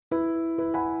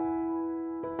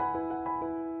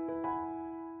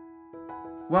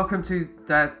Welcome to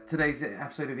today's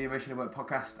episode of the Emotion at Work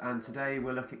podcast, and today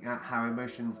we're looking at how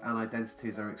emotions and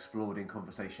identities are explored in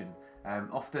conversation.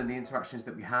 Often the interactions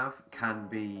that we have can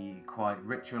be quite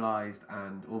ritualised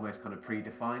and almost kind of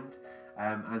predefined,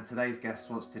 and today's guest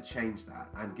wants to change that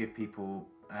and give people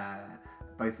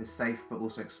both a safe but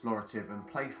also explorative and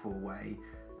playful way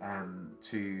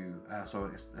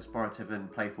explorative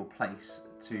and playful place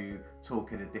to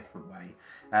talk in a different way.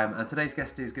 And today's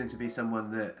guest is going to be someone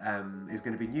that is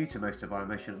going to be new to most of our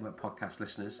Emotion at Work podcast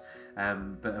listeners,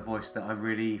 but a voice that I'm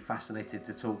really fascinated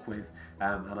to talk with,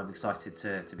 and I'm excited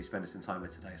to be spending some time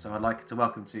with today. So I'd like to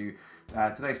welcome to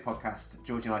today's podcast,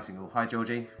 Georgie Nightingale. Hi,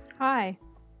 Georgie. Hi.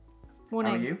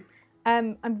 Morning. How are you?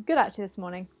 I'm good actually this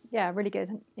morning. Yeah, really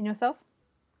good. And yourself?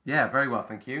 Yeah, very well,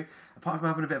 thank you. Apart from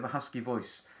having a bit of a husky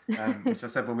voice, which I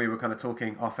said when we were kind of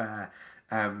talking off air,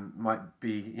 might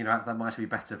be, that might actually be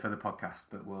better for the podcast,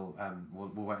 but we'll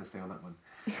wait and see on that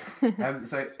one.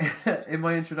 So, in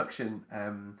my introduction,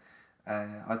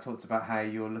 I talked about how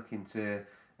you're looking to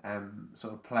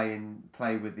sort of play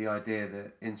with the idea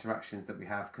that interactions that we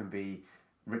have can be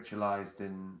ritualized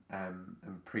and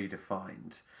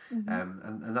predefined,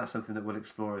 and that's something that we'll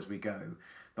explore as we go.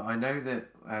 But I know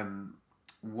that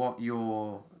what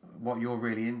you're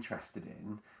really interested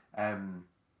in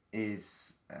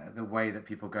is the way that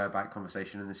people go about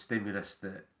conversation and the stimulus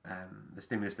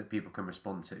that people can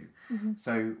respond to. Mm-hmm.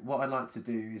 So what I'd like to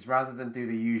do is, rather than do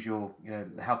the usual,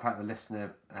 help out the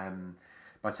listener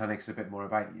by telling us a bit more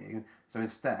about you, so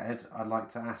instead I'd like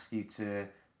to ask you to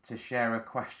share a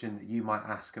question that you might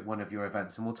ask at one of your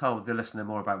events, and we'll tell the listener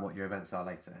more about what your events are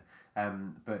later.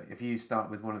 But if you start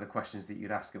with one of the questions that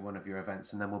you'd ask at one of your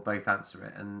events, and then we'll both answer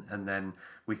it, and then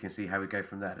we can see how we go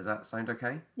from there. Does that sound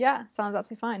okay? Yeah, sounds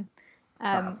absolutely fine.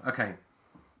 Okay.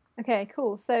 Okay,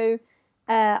 cool. So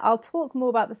I'll talk more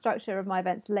about the structure of my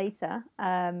events later,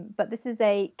 but this is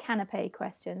a canapé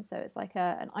question, so it's like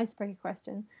an icebreaker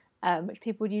question, which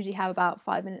people would usually have about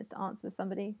 5 minutes to answer with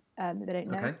somebody that they don't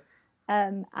know. Okay.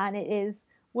 And it is,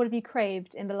 what have you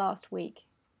craved in the last week?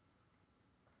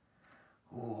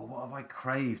 Oh, what have I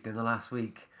craved in the last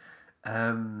week?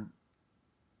 So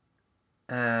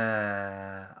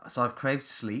I've craved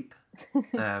sleep.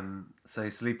 So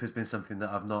sleep has been something that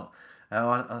I've not.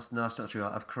 No, that's not true.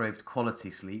 I've craved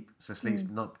quality sleep. So sleep's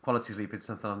not quality sleep. It's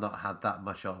something I've not had that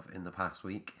much of in the past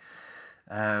week.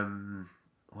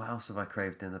 What else have I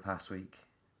craved in the past week?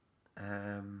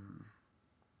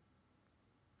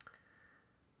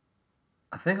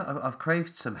 I think I've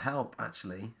craved some help,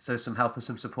 actually. So some help and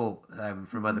some support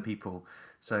from other people.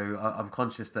 So I'm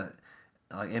conscious that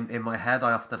in my head,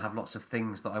 I often have lots of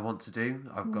things that I want to do.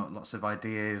 I've got lots of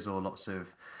ideas or lots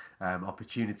of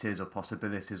opportunities or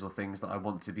possibilities or things that I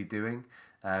want to be doing.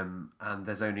 And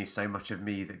there's only so much of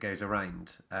me that goes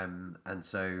around. And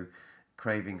so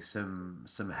craving some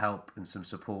help and some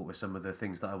support with some of the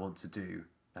things that I want to do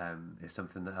is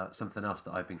something else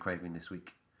that I've been craving this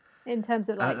week. In terms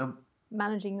of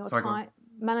managing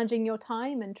your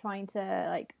time and trying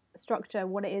to structure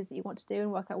what it is that you want to do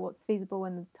and work out what's feasible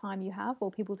in the time you have,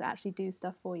 or people to actually do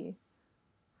stuff for you?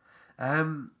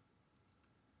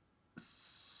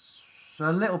 So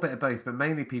a little bit of both, but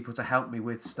mainly people to help me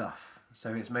with stuff.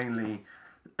 So it's mainly,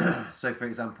 so for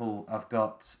example, I've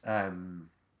got some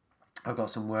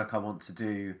work I want to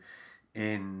do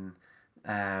in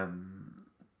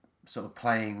sort of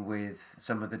playing with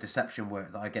some of the deception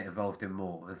work that I get involved in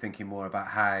more, and thinking more about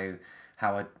how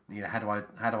I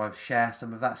how do I share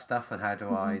some of that stuff, and how do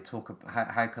I talk,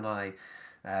 how can I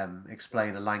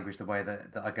explain a language the way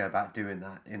that I go about doing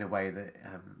that in a way that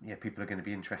people are going to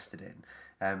be interested in.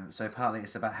 So partly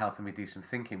it's about helping me do some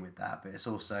thinking with that, but it's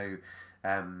also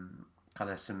kind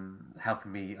of some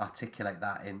helping me articulate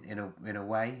that in a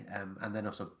way, and then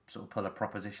also sort of pull a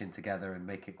proposition together and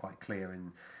make it quite clear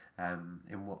in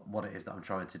what it is that I'm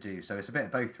trying to do. So it's a bit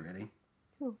of both, really.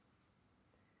 Cool.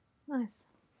 Nice.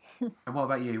 And what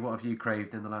about you? What have you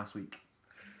craved in the last week?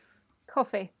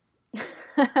 Coffee.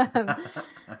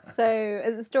 So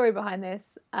as a story behind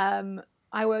this,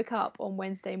 I woke up on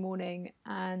Wednesday morning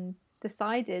and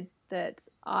decided that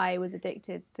I was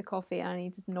addicted to coffee and I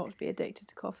needed not to be addicted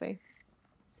to coffee.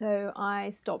 So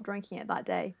I stopped drinking it that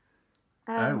day.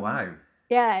 Oh, wow.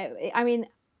 Yeah, I mean,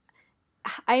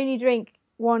 I only drink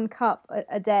 1 cup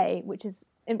a day, which is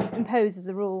imposed as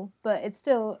a rule, but it's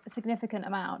still a significant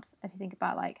amount if you think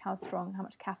about how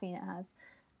much caffeine it has.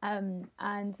 And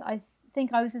I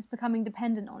think I was just becoming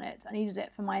dependent on it. I needed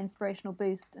it for my inspirational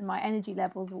boost, and my energy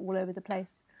levels were all over the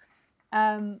place.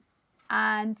 And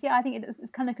yeah, I think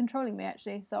it's kind of controlling me,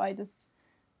 actually. So I just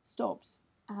stopped,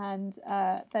 and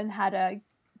then had a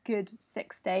good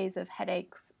 6 days of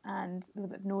headaches and a little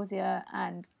bit of nausea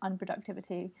and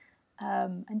unproductivity,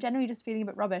 and generally just feeling a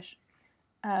bit rubbish.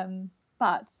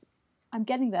 But I'm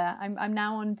getting there. I'm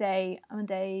now on day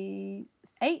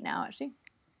 8 now, actually.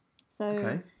 So,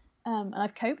 Okay. and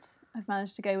I've coped. I've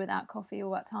managed to go without coffee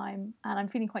all that time, and I'm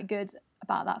feeling quite good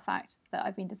about that fact that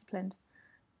I've been disciplined,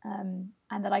 and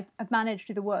that I've managed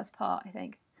through the worst part. I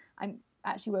think I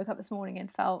actually woke up this morning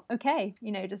and felt okay.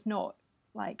 Just not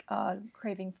like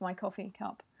craving for my coffee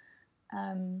cup.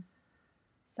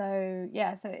 So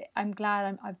I'm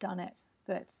glad I've done it,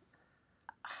 but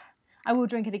I will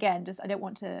drink it again. Just I don't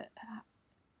want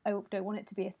it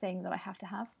to be a thing that I have to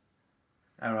have.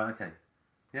 Oh, right, okay.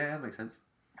 Yeah, that makes sense.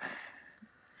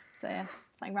 So yeah,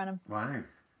 something random. Wow.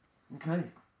 Okay.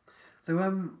 So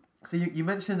you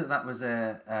mentioned that was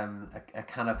a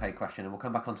canapé question, and we'll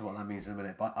come back onto what that means in a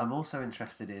minute. But I'm also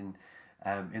interested in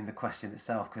the question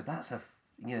itself, because that's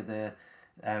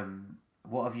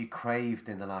what have you craved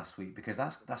in the last week? Because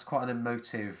that's quite an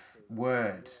emotive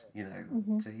word,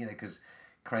 because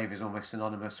crave is almost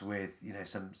synonymous with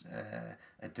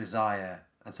a desire,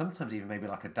 and sometimes even maybe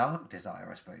like a dark desire,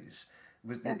 I suppose.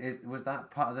 Was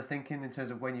that part of the thinking in terms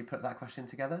of when you put that question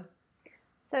together?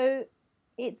 So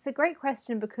it's a great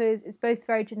question because it's both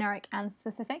very generic and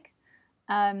specific.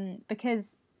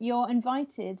 Because you're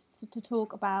invited to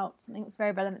talk about something that's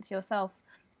very relevant to yourself.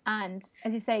 And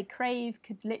as you say, crave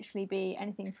could literally be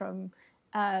anything from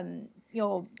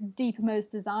your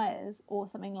deepest desires, or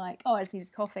something like, oh, I just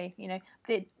needed coffee,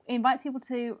 But it invites people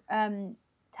to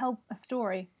tell a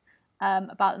story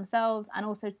about themselves, and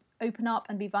also open up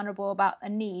and be vulnerable about a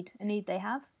need they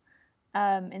have,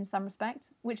 in some respect,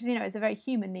 which is a very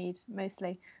human need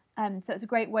mostly. So it's a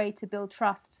great way to build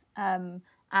trust,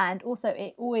 and also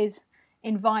it always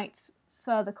invites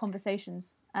further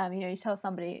conversations. You tell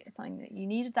somebody something that you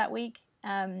needed that week,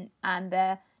 and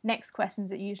their next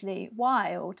questions are usually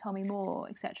why, or tell me more,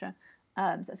 etc.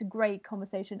 So it's a great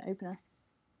conversation opener.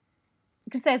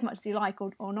 You can say as much as you like,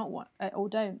 or not want, or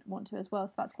don't want to as well.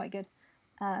 So that's quite good.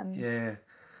 Yeah.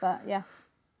 But yeah.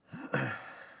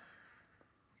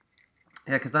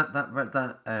 Yeah, because that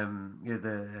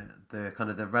the kind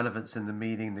of the relevance and the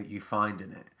meaning that you find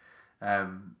in it,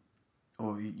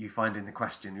 or you find in the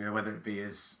question, whether it be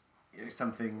as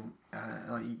something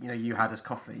like you had as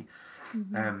coffee,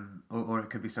 or it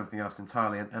could be something else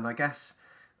entirely. And I guess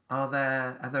are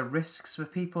there risks for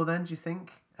people then? Do you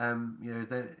think? Is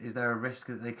there a risk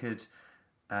that they could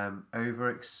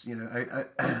overshare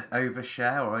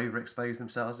or overexpose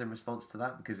themselves in response to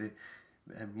that, because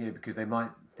because they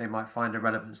might find a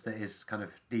relevance that is kind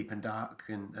of deep and dark,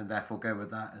 and therefore go with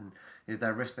that. And is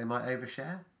there a risk they might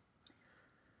overshare?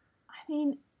 I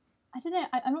mean, I don't know.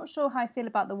 I'm not sure how I feel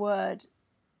about the word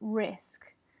risk,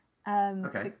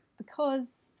 Okay.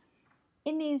 because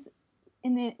in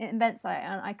the events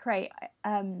I create,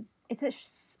 it's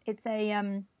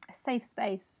a safe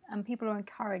space, and people are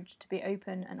encouraged to be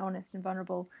open and honest and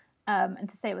vulnerable, and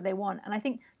to say what they want. And I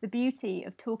think the beauty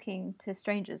of talking to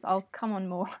strangers, I'll come on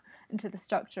more into the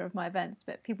structure of my events,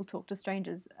 but people talk to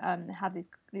strangers, have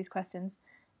these questions,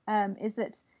 is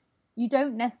that you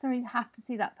don't necessarily have to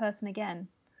see that person again.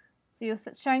 So you're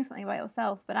sharing something about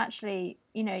yourself, but actually,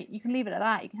 you can leave it at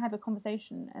that. You can have a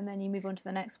conversation, and then you move on to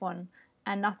the next one,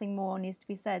 and nothing more needs to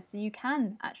be said. So you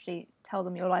can actually tell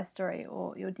them your life story,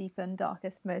 or your deeper and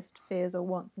darkest, most fears or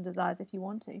wants and desires, if you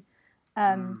want to.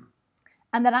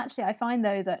 And then actually, I find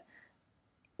though that,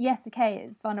 yes, okay,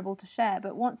 it's vulnerable to share,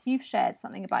 but once you've shared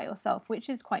something about yourself, which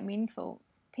is quite meaningful,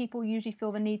 people usually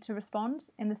feel the need to respond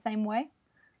in the same way.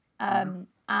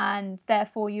 And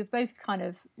therefore you've both kind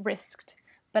of risked,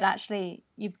 but actually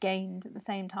you've gained at the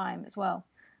same time as well.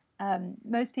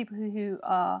 Most people who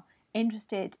are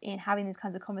interested in having these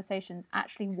kinds of conversations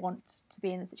actually want to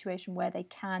be in a situation where they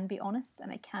can be honest and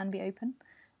they can be open.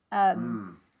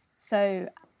 So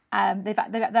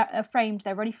they're framed,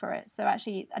 they're ready for it. So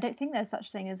actually, I don't think there's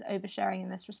such thing as oversharing in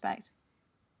this respect.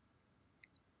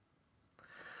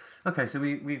 Okay, so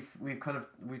we've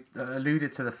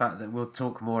alluded to the fact that we'll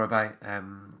talk more about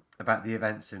the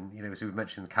events, and so we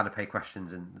mentioned the canapé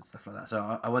questions and stuff like that.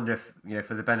 So I wonder if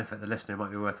for the benefit of the listener, it might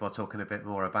be worthwhile talking a bit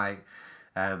more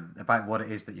about what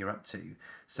it is that you're up to.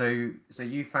 So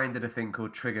you founded a thing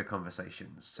called Trigger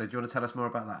Conversations. So do you want to tell us more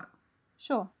about that?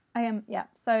 Sure, I am. Yeah.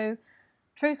 So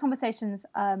Trigger Conversations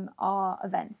are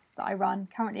events that I run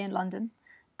currently in London,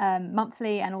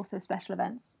 monthly, and also special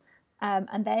events.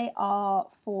 And they are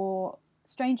for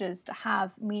strangers to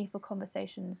have meaningful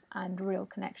conversations and real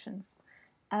connections.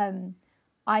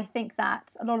 I think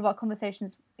that a lot of our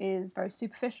conversations is very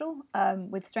superficial.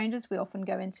 With strangers, we often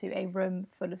go into a room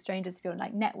full of strangers if you're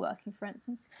like networking, for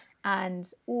instance,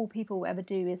 and all people will ever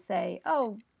do is say,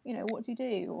 "Oh, what do you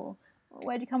do?" or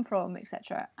 "Where do you come from?"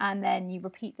 etc. And then you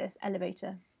repeat this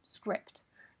elevator script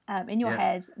in your Yeah.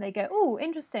 head. They go, "Oh,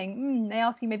 interesting." They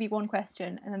ask you maybe one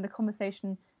question, and then the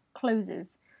conversation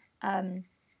closes. And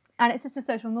it's just a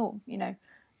social norm.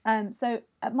 So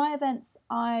at my events,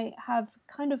 I have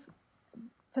kind of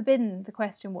forbidden the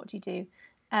question, "What do you do?"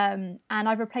 And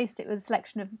I've replaced it with a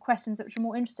selection of questions which are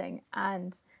more interesting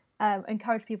and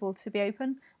encourage people to be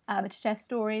open, to share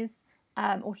stories,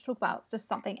 or to talk about just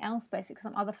something else, basically,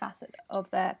 some other facet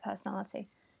of their personality.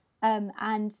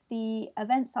 And the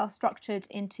events are structured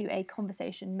into a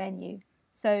conversation menu.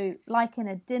 So, like in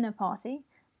a dinner party,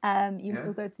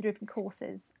 you'll go through different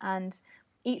courses, and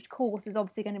each course is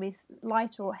obviously going to be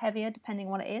lighter or heavier depending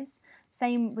on what it is.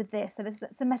 Same with this. So,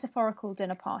 it's a metaphorical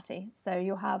dinner party. So,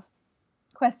 you'll have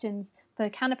questions. The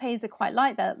canapes are quite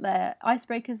light, they're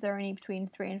icebreakers, they're only between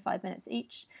 3 and 5 minutes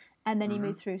each. And then you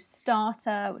move through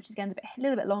starter, which is again a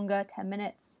little bit longer, 10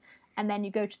 minutes. And then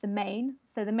you go to the main.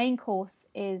 So the main course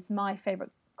is my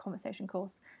favourite conversation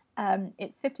course.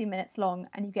 It's 15 minutes long,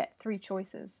 and you get 3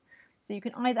 choices. So you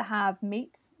can either have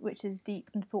meat, which is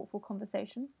deep and thoughtful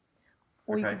conversation,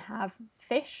 or you Okay. can have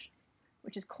fish,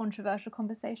 which is controversial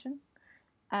conversation,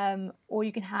 or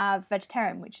you can have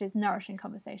vegetarian, which is nourishing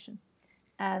conversation.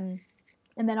 And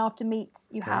then after meat,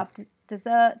 you have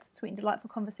dessert, sweet and delightful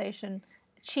conversation,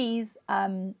 cheese.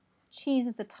 Cheese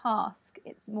is a task.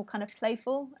 It's more kind of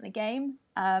playful and a game.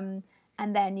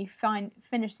 And then you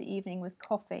finish the evening with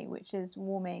coffee, which is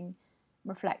warming,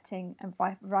 reflecting, and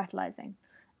revitalizing.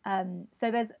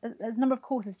 So there's a number of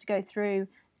courses to go through.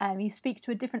 You speak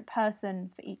to a different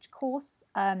person for each course,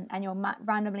 and you're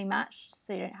randomly matched,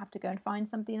 so you don't have to go and find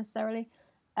somebody necessarily.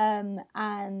 The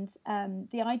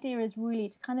idea is really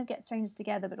to kind of get strangers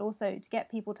together, but also to get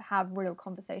people to have real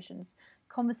conversations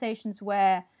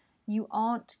where you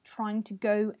aren't trying to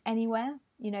go anywhere.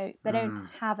 They don't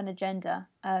have an agenda.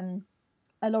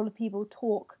 A lot of people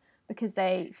talk because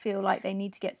they feel like they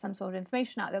need to get some sort of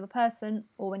information out of the other person,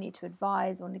 or they need to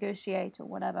advise or negotiate or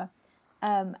whatever.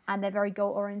 And they're very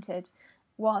goal oriented,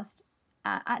 whilst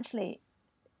actually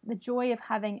the joy of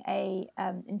having a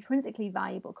intrinsically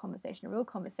valuable conversation, a real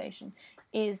conversation,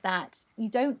 is that you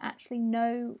don't actually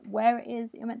know where it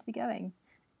is that you're meant to be going.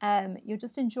 You're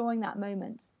just enjoying that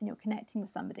moment, and you're connecting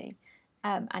with somebody,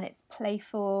 and it's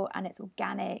playful and it's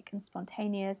organic and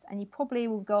spontaneous, and you probably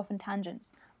will go off in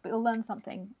tangents, but you'll learn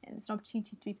something. It's an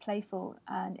opportunity to be playful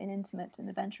and intimate and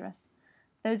adventurous.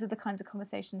 Those are the kinds of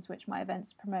conversations which my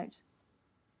events promote.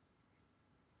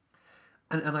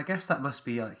 And I guess that must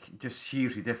be like just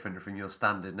hugely different from your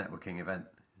standard networking event.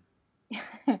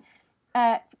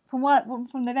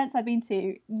 From the events I've been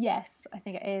to, yes, I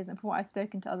think it is, and from what I've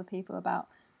spoken to other people about,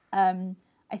 I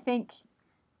think,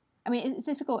 it's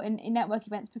difficult in network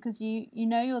events because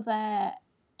you're there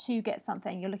to get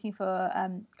something. You're looking for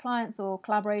clients or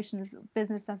collaborations,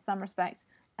 business in some respect.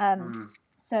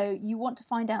 So you want to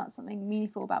find out something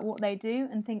meaningful about what they do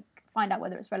and find out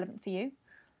whether it's relevant for you.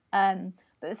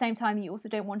 But at the same time, you also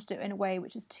don't want to do it in a way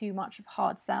which is too much of a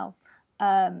hard sell.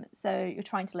 So you're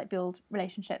trying to build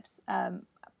relationships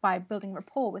by building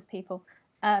rapport with people.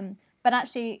 But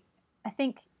actually, I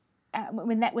think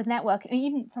with networking,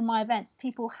 even from my events,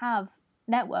 people have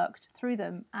networked through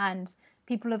them, and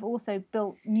people have also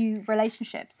built new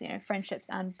relationships, friendships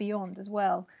and beyond as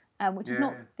well, which is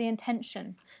not the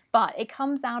intention. But it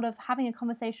comes out of having a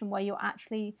conversation where you're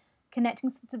actually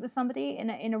connecting with somebody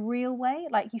in a real way.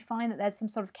 Like, you find that there's some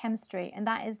sort of chemistry, and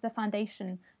that is the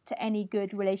foundation to any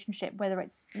good relationship, whether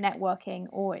it's networking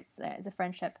or it's a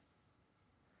friendship.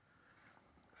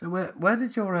 So where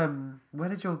did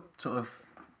your sort of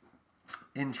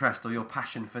interest or your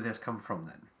passion for this come from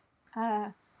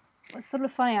then? It's sort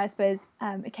of funny, I suppose.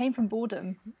 It came from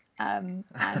boredom, and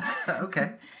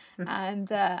Okay.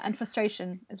 and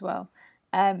frustration as well.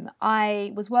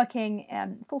 I was working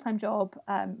full-time job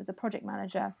as a project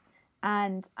manager,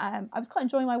 and I was quite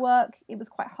enjoying my work. It was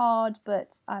quite hard,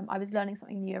 but I was learning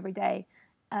something new every day.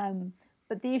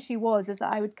 But the issue is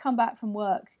that I would come back from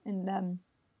work and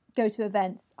go to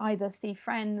events, either see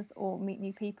friends or meet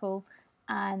new people,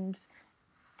 and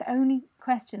the only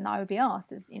question I would be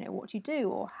asked is, what do you do,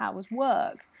 or how was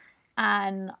work?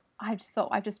 And I just thought,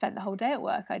 I've just spent the whole day at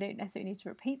work. I don't necessarily need to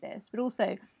repeat this. But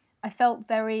also, I felt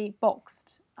very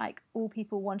boxed. Like, all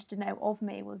people wanted to know of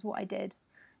me was what I did.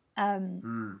 And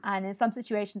in some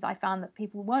situations, I found that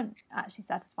people weren't actually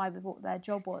satisfied with what their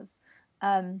job was.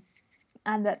 And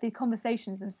that the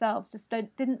conversations themselves just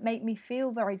didn't make me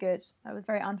feel very good. It was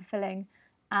very unfulfilling.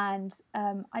 and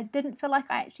I didn't feel like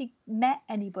I actually met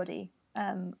anybody,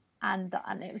 and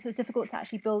it was difficult to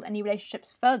actually build any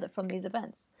relationships further from these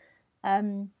events.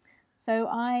 So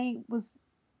I was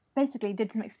basically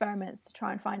did some experiments to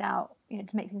try and find out,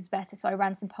 to make things better. So I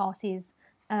ran some parties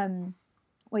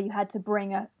where you had to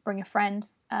bring a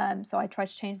friend. So I tried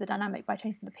to change the dynamic by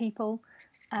changing the people,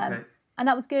 Okay. and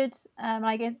that was good. And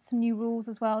I get some new rules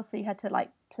as well. So you had to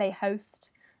like play host.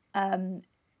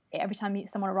 Every time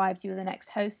someone arrived, you were the next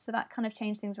host. So that kind of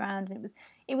changed things around, and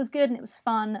it was good and it was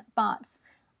fun. But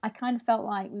I kind of felt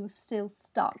like we were still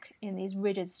stuck in these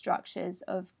rigid structures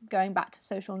of going back to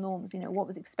social norms. What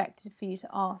was expected for you to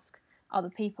ask other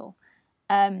people.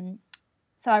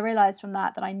 So I realised from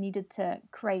that I needed to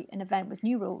create an event with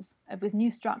new rules, with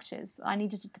new structures. I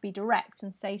needed it to be direct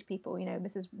and say to people,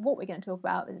 this is what we're going to talk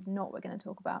about. This is not what we're going to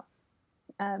talk about.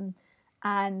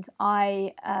 And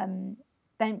I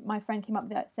then my friend came up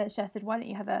with that, suggested, why don't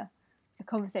you have a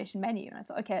conversation menu? And I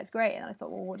thought, okay, that's great. And I thought,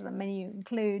 well, what does the menu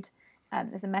include?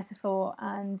 There's a metaphor,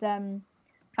 and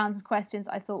found some questions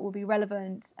I thought would be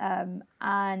relevant.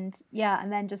 And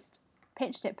then just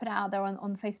pitched it, put it out there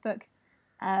on Facebook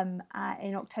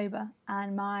in October.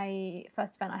 And my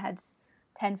first event, I had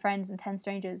 10 friends and 10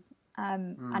 strangers,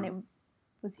 and it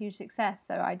was a huge success.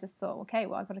 So I just thought, okay,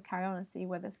 well, I've got to carry on and see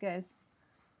where this goes.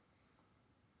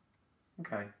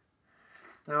 Okay.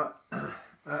 Now,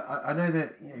 I know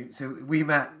that so we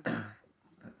met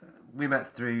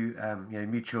through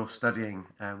mutual studying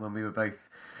when we were both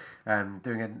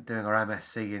doing our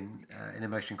MSc in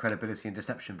emotion, credibility, and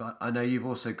deception. But I know you've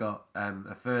also got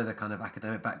a further kind of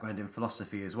academic background in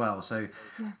philosophy as well. So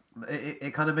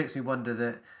it kind of makes me wonder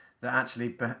that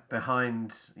actually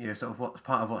behind sort of what's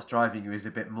part of what's driving you is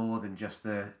a bit more than just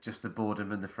the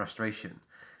boredom and the frustration.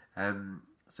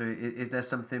 So is there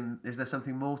something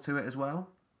more to it as well?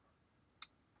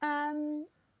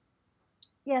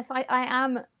 Yes, I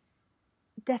am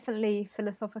definitely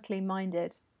philosophically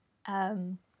minded.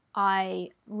 I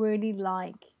really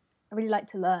like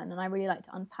to learn, and I really like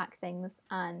to unpack things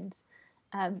and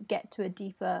get to a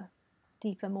deeper,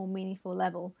 more meaningful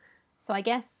level. So I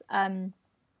guess I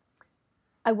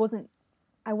wasn't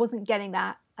getting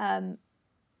that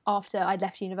after I'd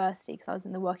left university, because I was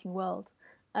in the working world.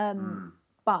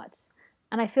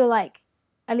 And I feel like,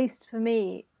 at least for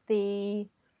me, the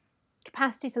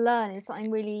capacity to learn is something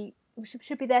really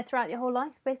should be there throughout your whole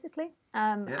life, basically.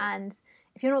 And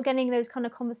if you're not getting those kind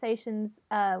of conversations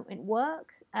in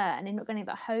work, and you're not getting it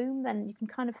at home, then you can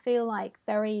kind of feel like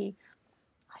very,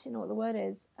 I don't know what the word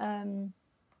is. I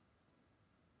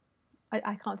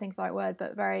can't think of the right word,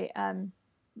 but very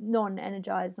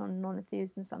non-energized,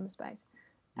 non-enthused in some respect.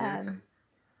 Okay.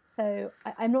 So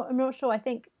I'm not sure. I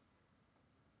think,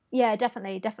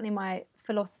 definitely my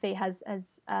philosophy has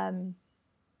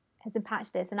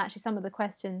impacted this, and actually some of the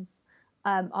questions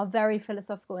are very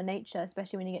philosophical in nature,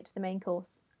 especially when you get to the main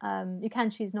course. You can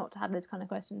choose not to have those kind of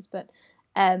questions, but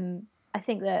I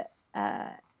think that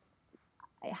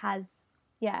it has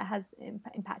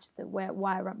impacted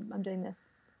why I'm doing this.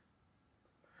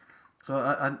 So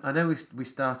I know we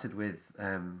started with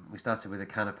a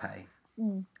canapé.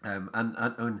 And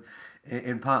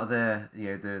in part of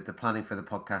the planning for the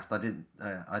podcast,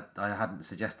 I hadn't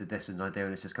suggested this as an idea,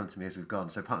 and it's just come to me as we've gone.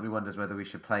 So part of me wonders whether we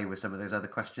should play with some of those other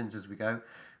questions as we go,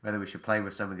 whether we should play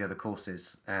with some of the other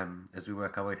courses as we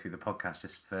work our way through the podcast,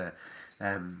 just for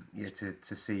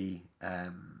to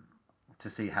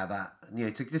see how that,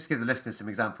 to just give the listeners some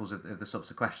examples of the sorts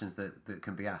of questions that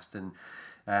can be asked, and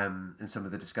some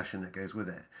of the discussion that goes with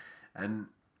it, and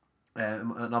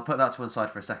I'll put that to one side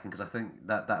for a second, because I think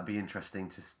that would be interesting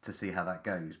to see how that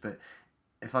goes. But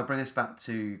if I bring us back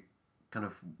to kind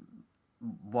of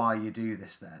why you do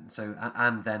this, then, so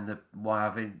and then why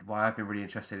I've been really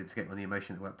interested to get on the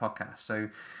Emotion at Work podcast. So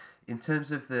in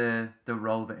terms of the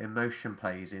role that emotion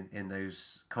plays in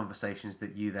those conversations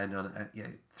that you then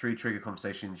through trigger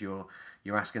conversations, you're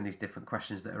asking these different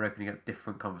questions that are opening up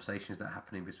different conversations that are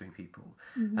happening between people.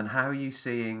 And how are you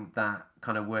seeing that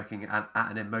kind of working at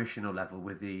an emotional level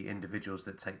with the individuals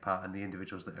that take part and the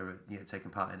individuals that are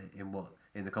taking part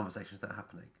in the conversations that are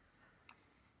happening?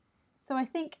 So I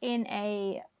think in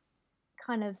a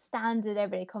kind of standard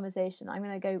everyday conversation, I'm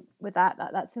going to go with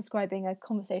that's describing a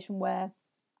conversation where,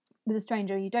 with a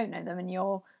stranger, you don't know them, and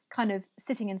you're kind of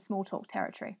sitting in small talk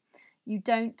territory. You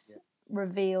don't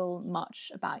reveal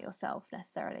much about yourself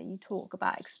necessarily. You talk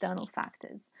about external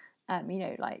factors,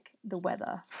 like the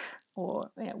weather, or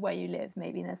where you live.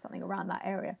 Maybe there's something around that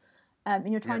area,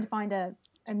 and you're trying to find a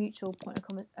mutual point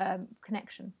of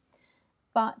connection.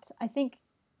 But I think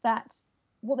that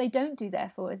what they don't do,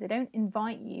 therefore, is they don't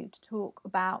invite you to talk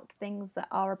about things that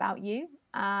are about you.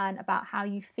 and about how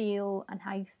you feel and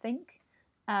how you think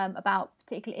about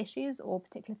particular issues or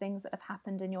particular things that have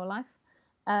happened in your life,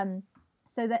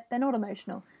 so that they're not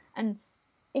emotional. And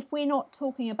if we're not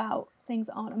talking about things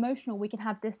that aren't emotional, we can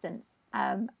have distance,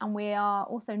 and we are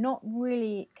also not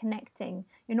really connecting.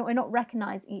 We're not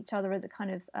recognizing each other as a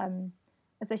kind of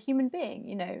as a human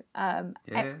being.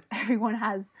 Everyone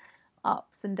has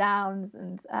ups and downs,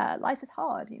 and life is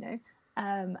hard.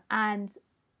 And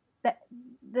that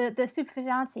the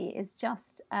superficiality is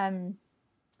just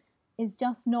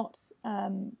not.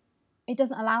 It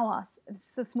doesn't allow us.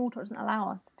 The small talk doesn't allow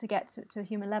us to get to a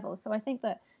human level. So I think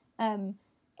that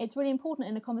it's really important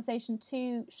in a conversation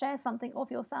to share something of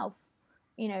yourself.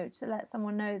 To let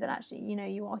someone know that actually,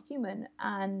 you are human,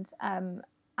 and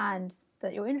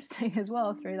that you're interesting as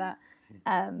well through that,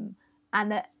 and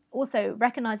that also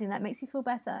recognizing that makes you feel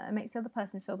better and makes the other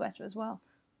person feel better as well.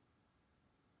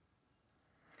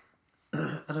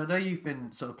 And I know you've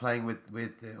been sort of playing with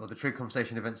the True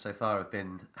Conversation events so far have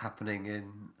been happening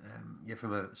in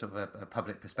from a sort of a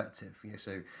public perspective.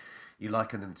 So you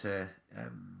liken them to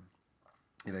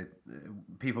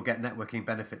people get networking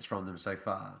benefits from them so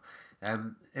far.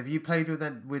 Have you played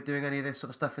with doing any of this sort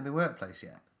of stuff in the workplace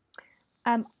yet?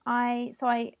 I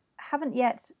haven't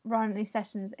yet run any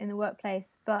sessions in the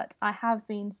workplace, but I have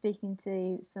been speaking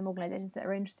to some organisations that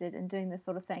are interested in doing this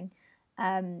sort of thing.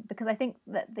 Because I think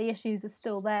that the issues are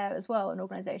still there as well in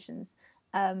organisations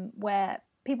where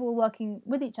people are working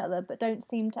with each other but don't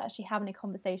seem to actually have any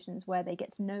conversations where they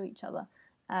get to know each other.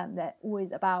 They're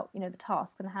always about the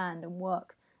task in hand and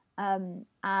work,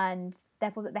 and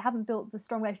therefore that they haven't built the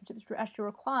strong relationships actually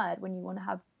required when you want to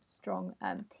have strong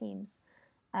teams.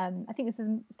 I think this is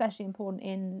especially important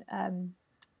in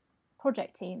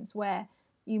project teams where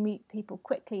you meet people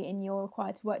quickly and you're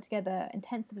required to work together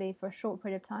intensively for a short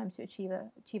period of time to achieve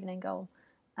an end goal.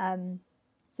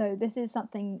 So this is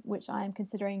something which I am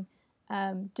considering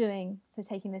doing, so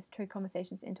taking this True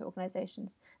Conversations into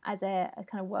organisations as a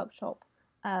kind of workshop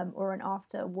or an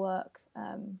after work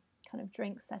kind of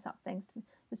drink setup things to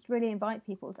just really invite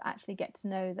people to actually get to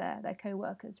know their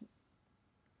co-workers.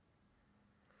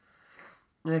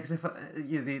 Yeah, because if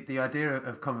the idea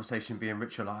of conversation being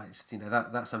ritualized,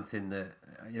 that's something that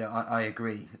I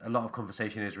agree. A lot of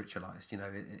conversation is ritualized.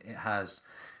 It has,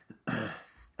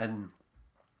 and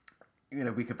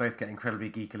we could both get incredibly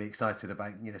geekily excited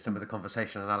about some of the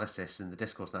conversation analysis and the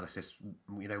discourse analysis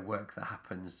work that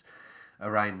happens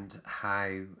around how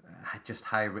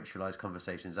ritualized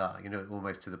conversations are.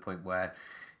 Almost to the point where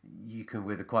you can,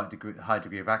 with a high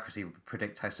degree of accuracy,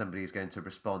 predict how somebody is going to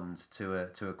respond to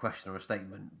a question or a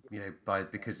statement,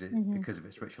 because of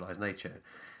its ritualized nature.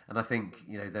 And I think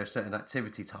there are certain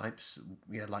activity types,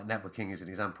 like networking is an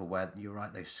example, where you're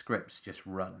right, those scripts just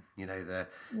run.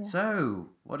 So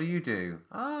what do you do?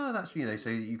 That's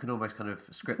so you can almost kind of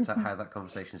script out how that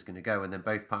conversation is going to go, and then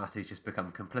both parties just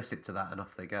become complicit to that, and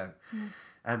off they go.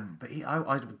 But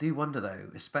I do wonder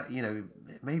though,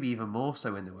 maybe even more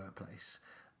so in the workplace.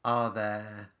 Are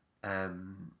there,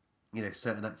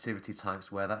 certain activity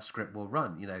types where that script will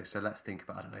run? So let's think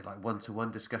about, I don't know, like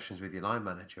one-to-one discussions with your line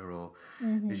manager, or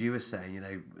as you were saying,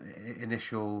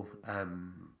 initial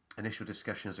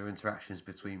discussions or interactions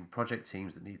between project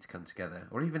teams that need to come together,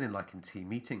 or even in team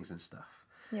meetings and stuff.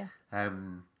 Yeah.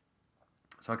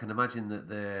 So I can imagine that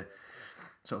the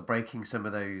sort of breaking some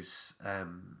of those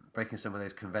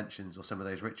conventions or some of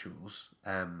those rituals.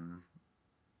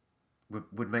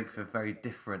 Would make for very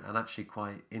different and actually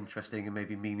quite interesting and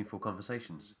maybe meaningful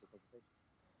conversations.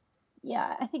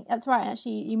 Yeah, I think that's right.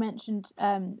 Actually, you mentioned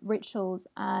rituals,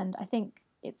 and I think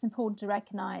it's important to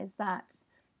recognise that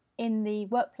in the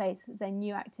workplace, as a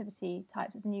new activity type,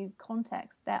 as a new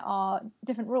context, there are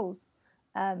different rules.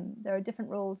 There are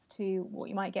different rules to what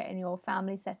you might get in your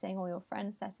family setting or your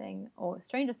friend setting or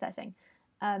stranger setting,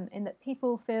 in that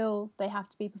people feel they have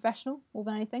to be professional more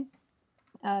than anything.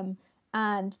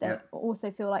 And they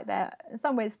also feel like they're in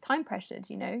some ways time pressured,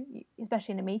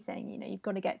 especially in a meeting, you've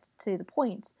got to get to the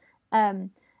point.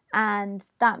 And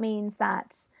that means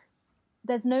that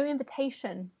there's no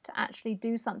invitation to actually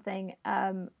do something,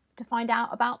 to find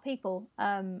out about people,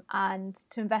 and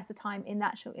to invest the time in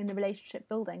the relationship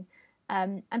building.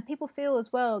 And people feel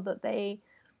as well that they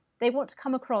want to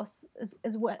come across as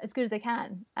good as they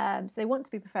can. So they want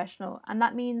to be professional. And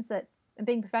that means that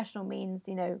being professional means,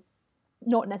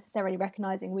 not necessarily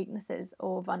recognizing weaknesses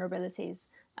or vulnerabilities,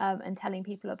 and telling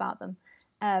people about them,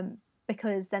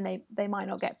 because then they might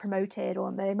not get promoted,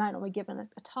 or they might not be given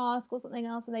a task or something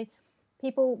else, and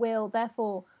people will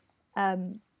therefore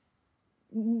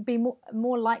be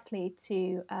more likely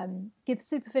to give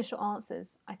superficial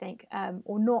answers, I think,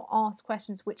 or not ask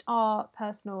questions which are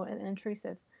personal and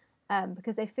intrusive,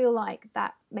 because they feel like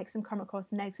that makes them come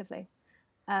across negatively.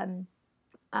 And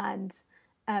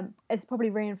it's probably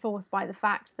reinforced by the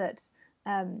fact that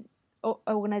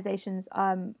organizations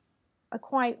are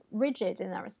quite rigid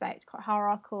in that respect, quite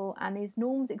hierarchical, and these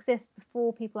norms exist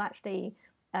before people actually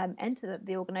enter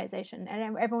the organization,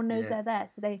 and everyone knows they're there,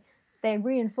 so they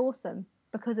reinforce them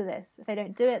because of this. If they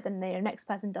don't do it, then the next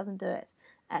person doesn't do it,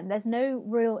 and there's no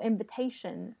real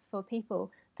invitation for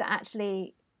people to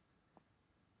actually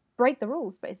break the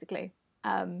rules, basically.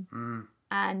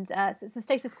 And so it's the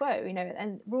status quo,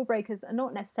 and rule breakers are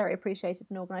not necessarily appreciated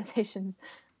in organizations.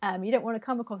 You don't want to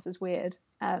come across as weird,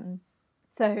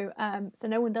 so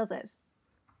no one does it.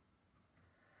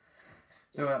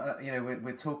 So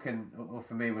we're talking, or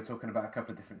for me, we're talking about a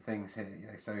couple of different things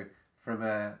here. So from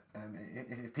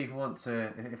if people want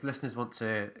to, if listeners want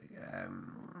to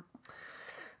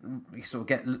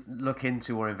sort of look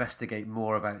into or investigate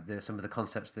more about some of the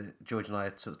concepts that George and I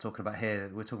are talking about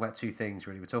here, we're talking about two things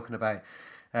really. We're talking about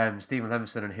Stephen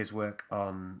Levinson and his work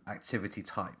on activity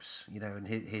types, and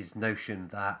his notion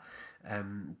that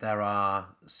there are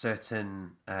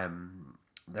certain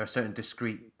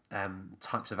discrete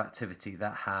types of activity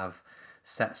that have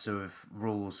sets of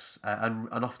rules and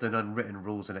often unwritten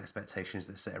rules and expectations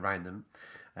that sit around them.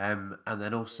 And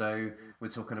then also we're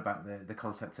talking about the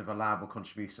concept of allowable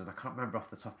contributions. I can't remember off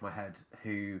the top of my head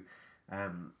who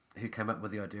came up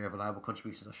with the idea of allowable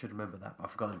contributions. I should remember that, but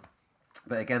I've forgotten.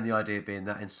 But again, the idea being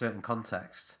that in certain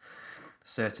contexts,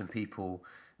 certain people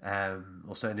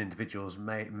or certain individuals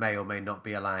may or may not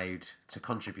be allowed to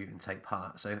contribute and take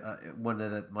part. So one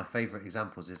of my favourite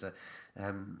examples is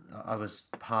I was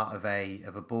part of a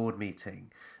board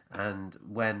meeting, and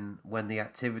when the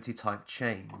activity type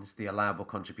changed, the allowable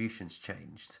contributions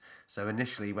changed. So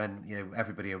initially, when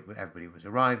everybody was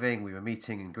arriving, we were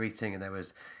meeting and greeting, and there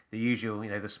was the usual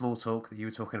the small talk that you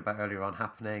were talking about earlier on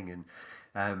happening,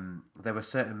 and there were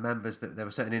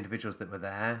certain individuals that were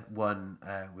there.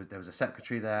 There was a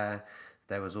secretary there.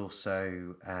 There was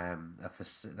also a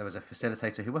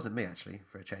facilitator who wasn't me, actually,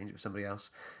 for a change. It was somebody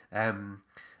else.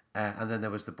 And then there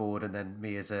was the board, and then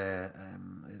me as an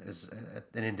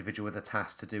individual with a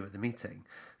task to do at the meeting.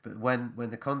 But when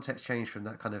the context changed from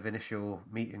that kind of initial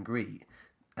meet and greet,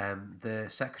 the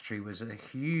secretary was a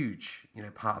huge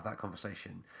part of that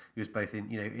conversation. He was both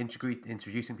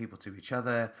introducing people to each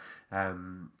other,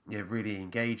 really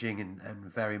engaging and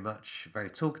very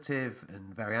talkative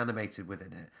and very animated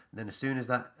within it. And then as soon as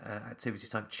that activity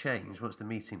type changed, once the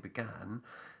meeting began,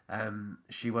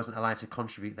 she wasn't allowed to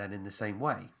contribute then in the same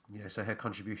way. So her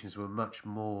contributions were much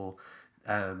more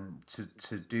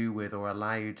to do with or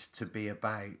allowed to be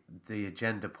about the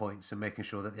agenda points and making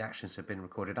sure that the actions have been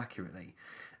recorded accurately.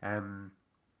 And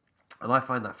I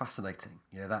find that fascinating.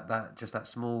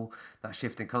 That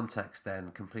shift in context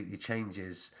then completely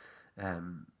changes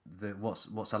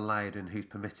what's allowed and who's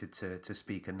permitted to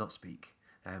speak and not speak.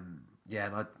 And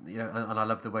I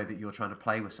love the way that you're trying to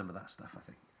play with some of that stuff, I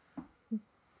think.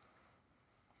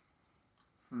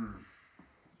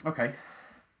 Okay.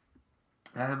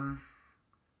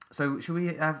 So should we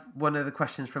have one of the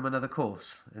questions from another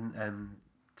course and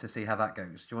to see how that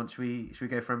goes? Should we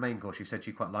go for a main course? You said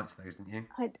you quite liked those, didn't you?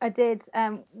 I did.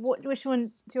 Which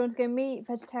one do you want to go? Meat,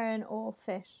 vegetarian, or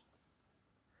fish?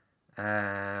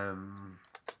 The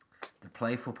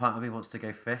playful part of me wants to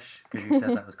go fish because you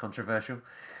said that was controversial.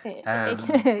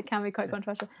 It can be quite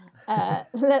controversial.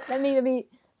 Let me maybe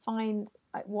find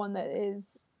one that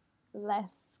is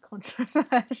less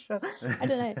controversial. I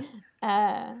don't know.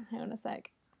 Hang on a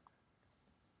sec.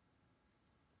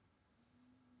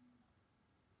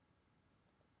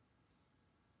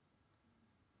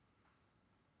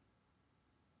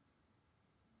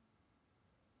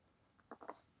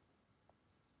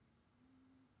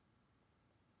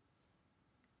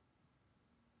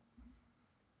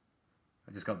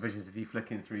 I just got visions of you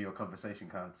flicking through your conversation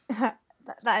cards.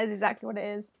 That is exactly what it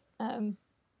is.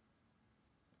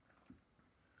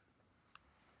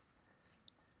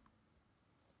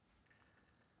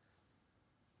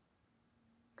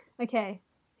 Okay,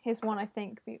 here's one I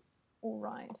think be all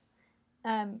right.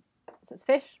 So it's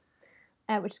fish,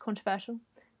 which is controversial.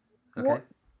 Okay.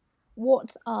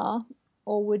 What are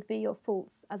or would be your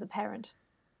faults as a parent?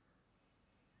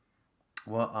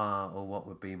 What are or what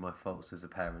would be my faults as a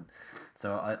parent?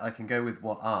 So I can go with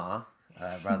what are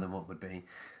rather than what would be.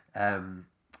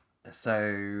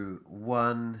 So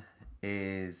one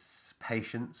is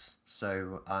patience.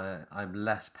 So I'm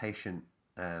less patient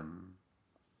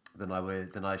than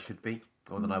I should be,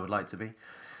 or than I would like to be.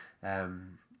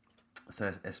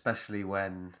 so especially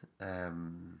when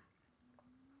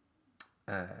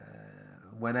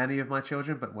any of my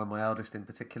children, but when my eldest in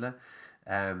particular,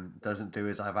 doesn't do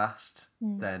as I've asked,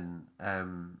 then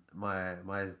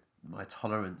my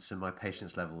tolerance and my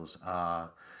patience levels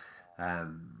are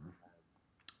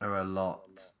a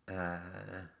lot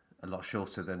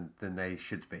shorter than they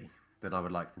should be, than I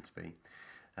would like them to be.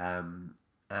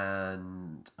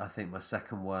 And I think my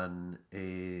second one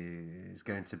is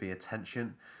going to be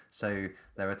attention. So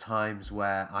there are times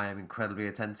where I am incredibly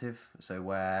attentive. So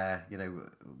where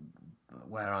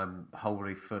I'm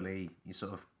wholly, fully,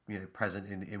 sort of, present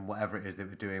in whatever it is that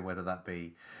we're doing, whether that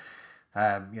be,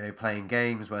 playing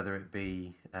games, whether it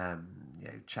be,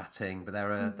 chatting. But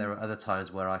there are other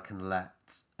times where I can let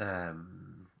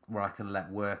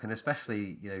work, and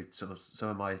especially, sort of some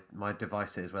of my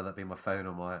devices, whether it be my phone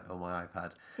or my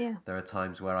iPad. Yeah. There are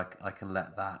times where I can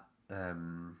let that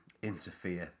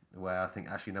interfere, where I think,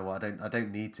 actually, you know what, I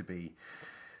don't need to be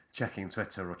checking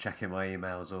Twitter or checking my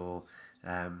emails or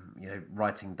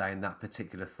writing down that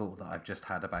particular thought that I've just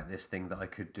had about this thing that I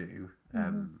could do.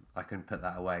 I can put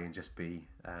that away and just be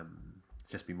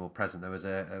more present. There was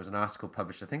an article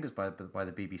published, I think it was by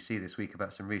the BBC this week,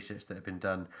 about some research that had been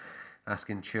done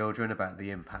asking children about the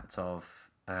impact of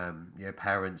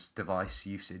parents' device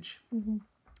usage, and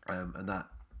that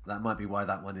might be why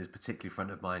that one is particularly front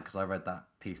of mind, because I read that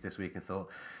piece this week and thought,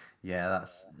 yeah,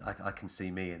 I can see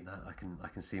me in that. I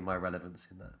can see my relevance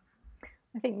in that.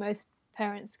 I think most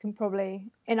parents can probably,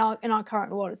 in our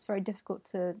current world, it's very difficult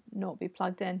to not be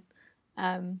plugged in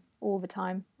all the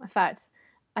time. In fact,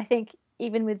 I think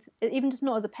even just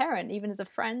not as a parent, even as a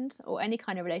friend or any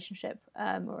kind of relationship,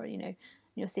 or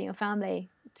you're seeing a family,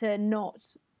 to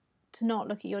not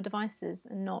look at your devices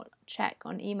and not check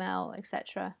on email,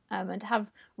 etc., and to have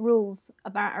rules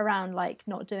around like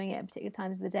not doing it at particular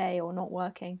times of the day or not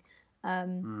working,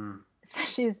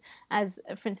 especially as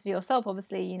for instance for yourself,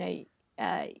 obviously,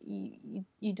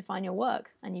 you define your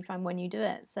work and you find when you do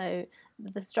it, so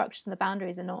the structures and the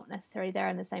boundaries are not necessarily there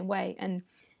in the same way. And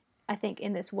I think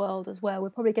in this world as well, we're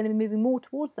probably going to be moving more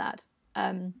towards that,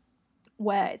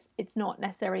 where it's not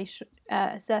necessarily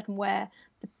certain where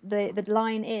the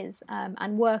line is,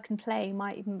 and work and play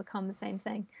might even become the same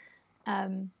thing.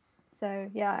 So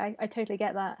yeah, I totally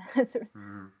get that.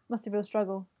 Must be a real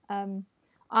struggle. I'm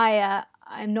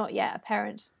not yet a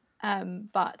parent,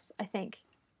 but I think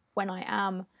when I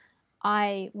am,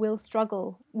 I will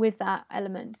struggle with that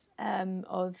element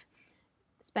of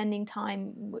spending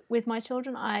time with my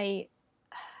children. I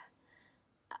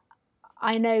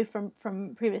know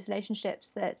from previous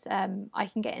relationships that I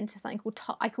can get into something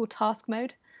I call task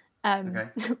mode. Okay.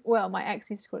 Well, my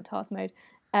ex used to call it task mode,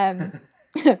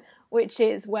 which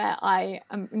is where I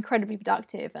am incredibly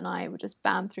productive and I would just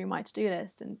bam through my to-do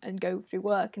list and go through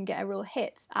work and get a real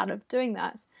hit out of doing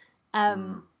that.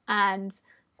 And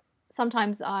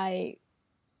sometimes it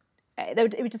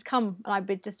would just come and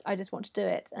I just want to do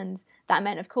it. And that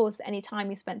meant, of course, any time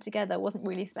we spent together wasn't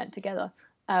really spent together.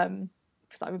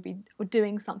 Because I would be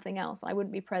doing something else. I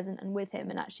wouldn't be present and with him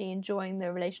and actually enjoying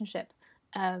the relationship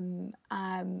at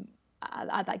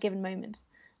that given moment.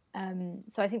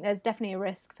 So I think there's definitely a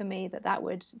risk for me that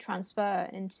would transfer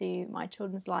into my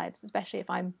children's lives, especially if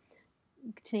I'm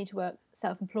continue to work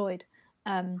self-employed,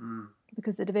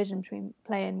 because the division between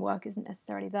play and work isn't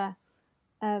necessarily there.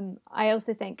 I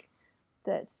also think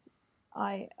that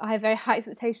I have very high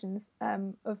expectations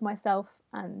of myself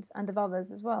and of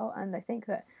others as well, and I think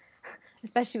that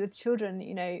especially with children,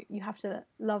 you have to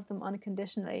love them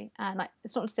unconditionally. And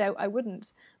it's not to say I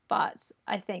wouldn't, but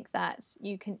I think that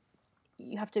you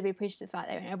have to be appreciative of the fact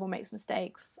that everyone makes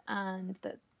mistakes and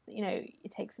that,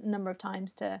 it takes a number of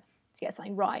times to get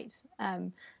something right.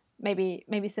 Maybe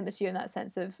similar to you in that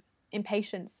sense of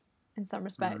impatience in some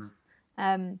respect.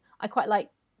 I quite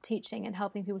like teaching and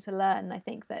helping people to learn. And I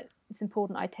think that it's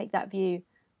important I take that view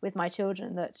with my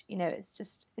children, that, it's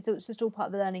just all part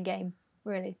of the learning game,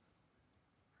 really.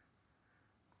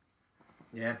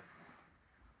 Yeah,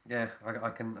 I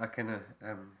can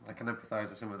empathise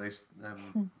with some of those.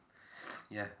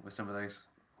 With some of those.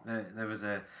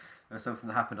 There was something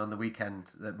that happened on the weekend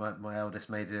that my eldest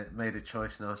made a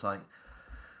choice, and I was like,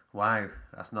 wow,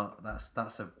 that's not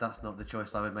the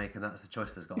choice I would make, and that's a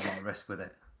choice that's got a lot of risk with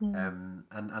it. And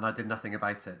I did nothing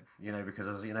about it, because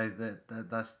I was,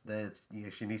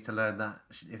 she needs to learn that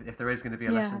if there is going to be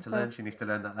a lesson to learn, she needs to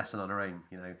learn that lesson on her own.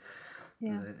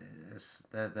 Yeah.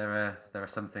 There are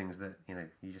some things that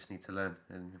you just need to learn,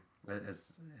 and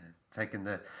as taking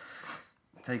the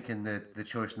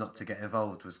choice not to get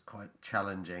involved was quite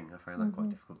challenging. I found that quite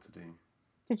difficult to do.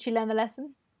 Did she learn the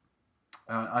lesson?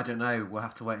 I don't know. We'll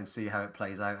have to wait and see how it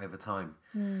plays out over time.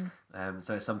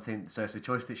 So it's something. So it's a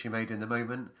choice that she made in the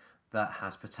moment that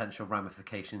has potential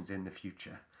ramifications in the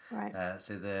future. Right.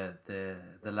 So the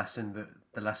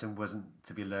lesson wasn't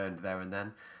to be learned there and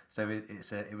then. So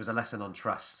it was a lesson on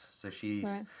trust. So she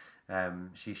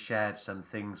shared some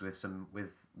things with some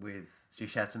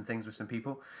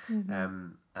people,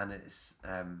 and it's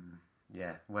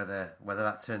whether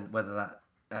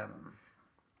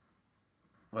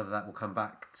that will come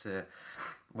back to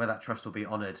where that trust will be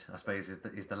honoured, I suppose,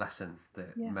 is the lesson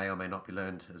that may or may not be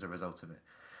learned as a result of it.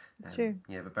 It's true.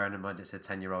 Yeah, but bearing in mind it's a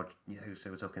 10-year-old, so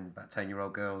we're talking about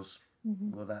 10-year-old girls.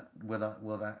 Will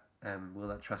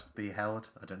that trust be held?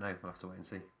 I don't know. We'll have to wait and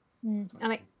see.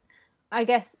 And I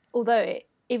guess although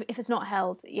if it's not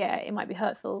held, it might be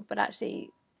hurtful, but actually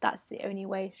that's the only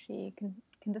way she can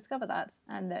discover that,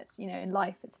 and that in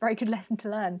life it's a very good lesson to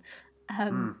learn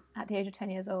at the age of 10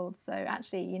 years old. So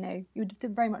actually, you're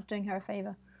very much doing her a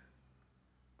favour.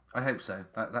 I hope so.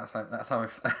 That's how I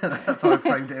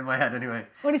framed it in my head anyway.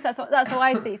 Well, at least that's how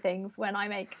I see things when I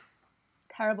make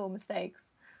terrible mistakes.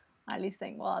 I at least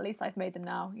think, well, at least I've made them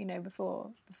now.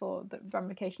 Before the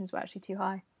ramifications were actually too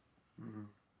high. Mm-hmm.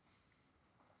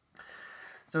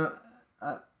 So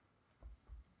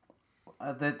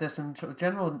there's some sort of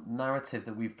general narrative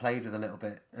that we've played with a little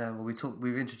bit.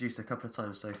 We've introduced a couple of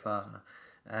times so far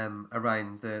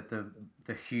around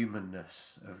the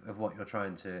humanness of what you're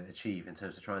trying to achieve in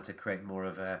terms of trying to create more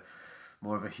of a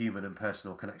human and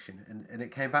personal connection. And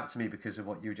it came back to me because of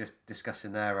what you were just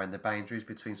discussing there around the boundaries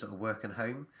between sort of work and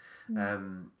home,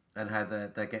 and how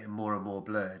they're getting more and more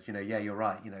blurred. You're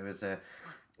right.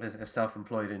 As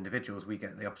self-employed individuals, we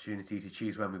get the opportunity to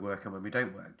choose when we work and when we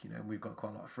don't work. We've got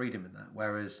quite a lot of freedom in that.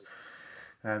 Whereas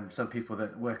some people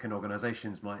that work in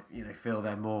organisations might, feel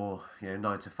they're more,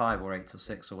 9 to 5 or 8 to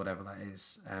 6 or whatever that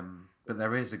is. But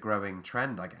there is a growing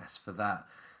trend, I guess, for that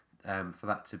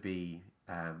to be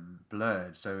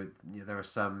blurred. So there are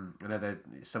some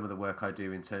of the work I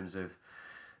do in terms of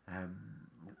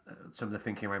some of the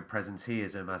thinking around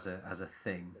presenteeism as a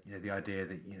thing. The idea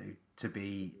that to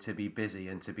be busy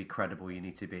and to be credible, you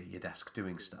need to be at your desk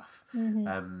doing stuff.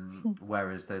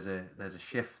 Whereas there's a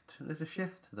shift. I don't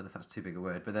know if that's too big a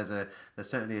word, but there's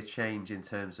certainly a change in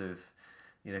terms of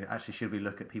actually should we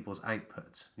look at people's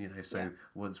output?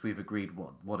 Once we've agreed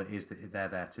what it is that they're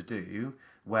there to do,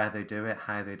 where they do it,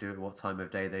 how they do it, what time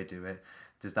of day they do it,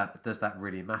 does that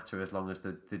really matter as long as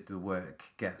the work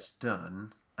gets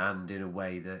done and in a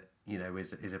way that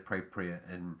is appropriate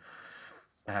and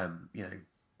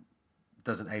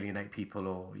doesn't alienate people,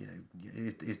 or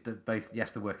is both,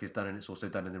 yes, the work is done and it's also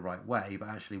done in the right way, but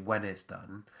actually when it's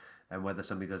done and whether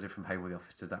somebody does it from home or the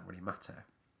office, does that really matter?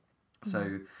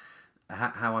 So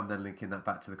how I'm then linking that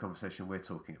back to the conversation we're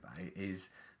talking about is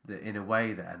that in a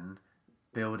way then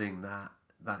building that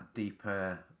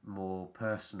deeper, more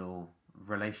personal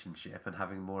relationship and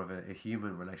having more of a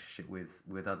human relationship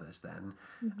with others then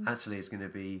actually is going to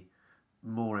be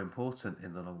more important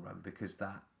in the long run, because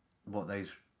that what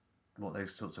those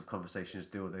sorts of conversations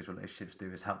do, or those relationships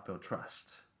do, is help build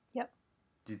trust. Yep.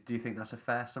 Do you think that's a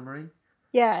fair summary?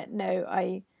 Yeah, no,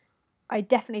 I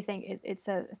definitely think it's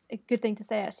a good thing to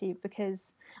say, actually,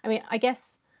 because I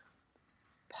guess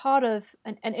part of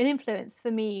an influence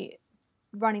for me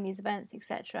running these events,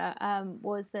 etc.,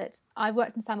 was that I've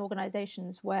worked in some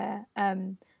organisations where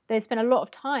they spent a lot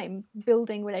of time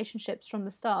building relationships from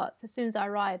the start. So as soon as I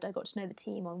arrived, I got to know the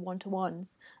team on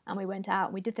one-to-ones, and we went out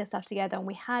and we did this stuff together, and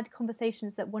we had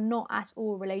conversations that were not at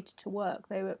all related to work.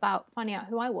 They were about finding out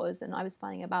who I was, and I was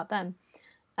finding out about them.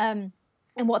 And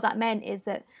what that meant is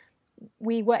that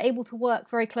we were able to work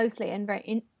very closely and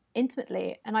very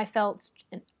intimately, and I felt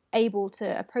able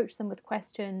to approach them with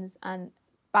questions and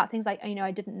about things like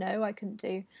I didn't know, I couldn't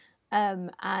do,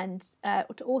 and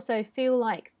to also feel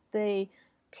like the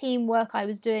teamwork I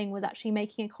was doing was actually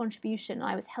making a contribution.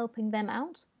 I was helping them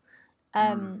out.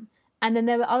 And then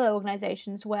there were other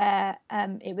organisations where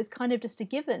it was kind of just a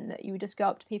given that you would just go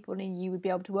up to people and you would be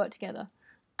able to work together.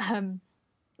 But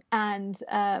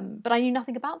I knew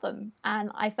nothing about them, and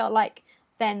I felt like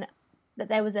then that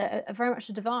there was a very much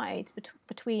a divide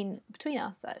between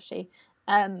us, actually,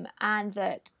 and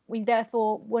that we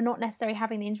therefore were not necessarily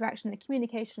having the interaction and the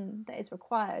communication that is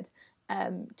required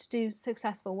to do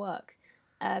successful work.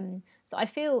 So I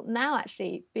feel now,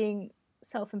 actually, being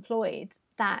self-employed,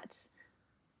 that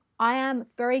I am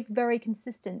very, very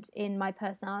consistent in my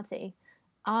personality.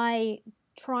 I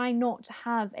try not to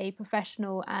have a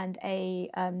professional and a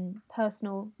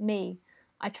personal me.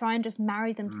 I try and just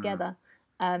marry them together.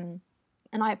 And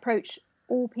I approach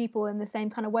all people in the same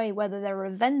kind of way, whether they're a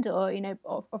vendor, or, you know,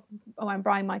 or I'm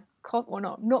buying my coffee, or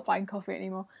not buying coffee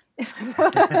anymore. If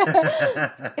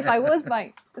I was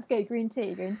buying, let's go green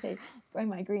tea, buying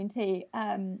my green tea,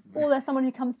 or there's someone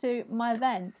who comes to my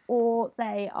event, or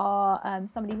they are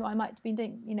somebody who I might be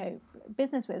doing, you know,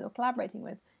 business with or collaborating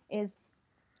with, is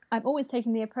I'm always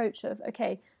taking the approach of,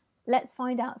 okay, let's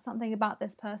find out something about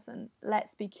this person.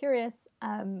 Let's be curious,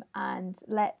 and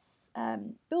let's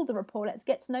build a rapport. Let's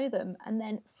get to know them. And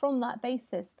then from that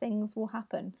basis, things will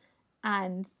happen.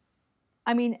 And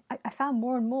I mean, I found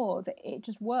more and more that it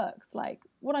just works. Like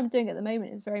what I'm doing at the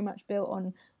moment is very much built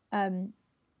on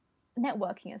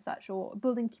networking as such, or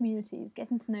building communities,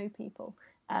 getting to know people.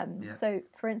 So,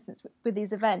 for instance, with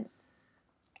these events,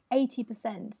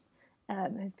 80%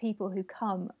 of people who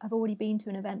come have already been to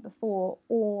an event before,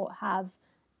 or have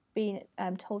been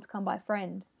told to come by a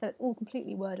friend. So it's all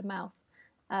completely word of mouth.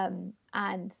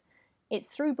 And it's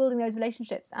through building those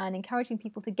relationships and encouraging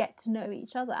people to get to know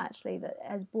each other, actually, that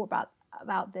has brought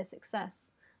about their success.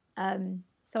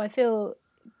 So I feel,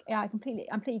 yeah, I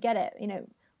completely get it. You know,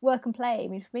 work and play, I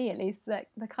mean, for me at least, they're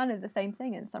kind of the same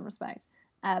thing in some respect.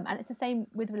 And it's the same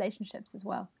with relationships as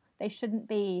well. They shouldn't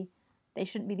be,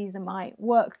 these are my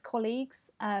work colleagues,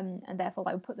 and therefore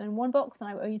I would put them in one box and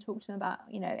I would only talk to them about,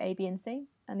 you know, A, B, and C,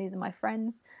 and these are my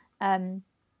friends.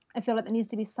 I feel like there needs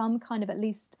to be some kind of at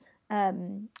least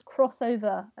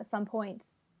crossover at some point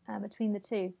between the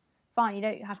two. Fine, you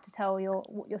don't have to tell your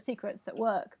secrets at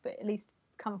work, but at least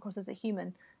come across as a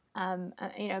human.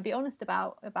 You know, be honest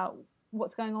about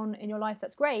what's going on in your life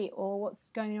that's great, or what's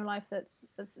going on in your life that's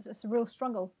a real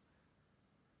struggle.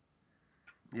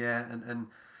 Yeah,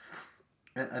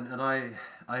 and I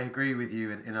agree with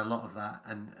you in a lot of that,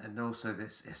 and also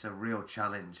this, it's a real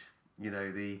challenge. You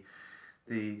know,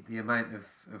 the amount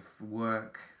of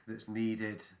work that's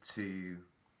needed to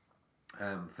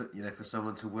for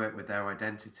someone to work with their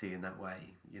identity in that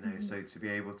way, you know, mm-hmm. So to be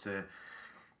able to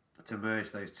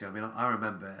merge those two. I mean, I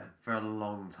remember for a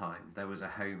long time there was a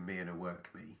home me and a work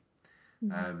me.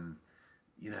 Mm-hmm.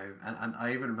 You know, and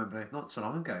I even remember not so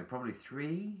long ago, probably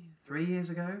three years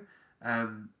ago,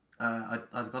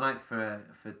 I'd gone out for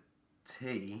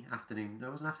tea, afternoon. No,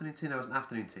 it wasn't afternoon tea. No, it wasn't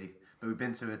afternoon tea. But we'd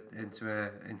been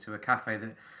into a cafe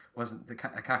that wasn't a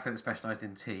cafe that specialised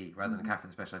in tea rather than a cafe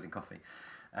that specialised in coffee.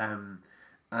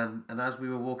 And as we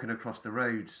were walking across the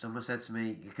road, someone said to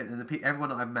me, everyone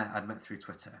that I'd met through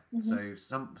Twitter. Mm-hmm.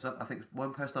 So I think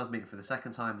one person I was meeting for the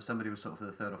second time, somebody was sort of for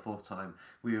the third or fourth time,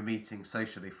 we were meeting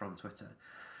socially from Twitter.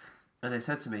 And they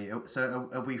said to me, so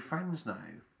are we friends now?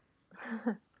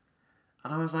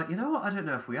 And I was like, you know what, I don't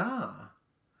know if we are.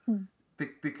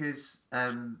 Because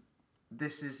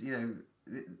this is, you know,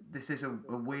 this is a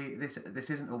way, this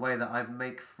isn't a way that I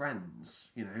make friends,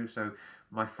 you know. So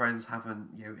my friends haven't,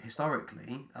 you know,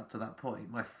 historically up to that point,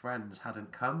 my friends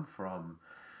hadn't come from,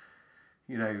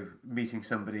 you know, meeting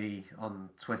somebody on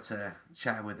Twitter,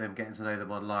 chatting with them, getting to know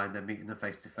them online, then meeting them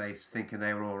face to face, thinking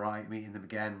they were all right, meeting them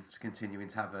again, continuing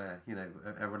to have a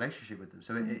relationship with them.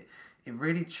 So it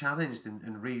really challenged and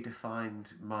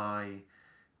redefined my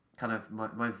kind of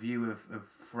my view of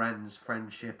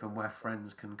friendship and where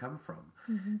friends can come from.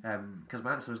 Because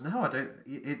my answer was no, I don't.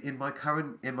 In my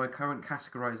current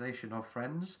categorization of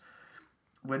friends,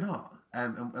 we're not.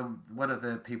 And one of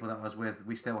the people that I was with,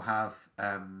 we still have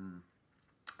a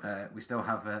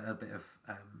bit of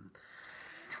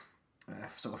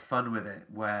sort of fun with it,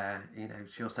 where, you know,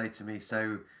 she'll say to me,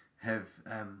 so have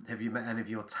you met any of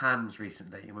your TANs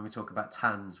recently? And when we talk about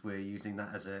TANs, we're using that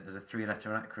as a 3-letter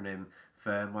acronym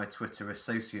for my Twitter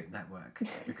associate network,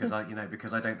 because I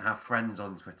don't have friends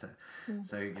on Twitter. Yeah.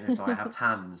 So I have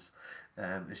TANs,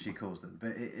 as she calls them.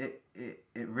 But it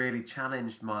really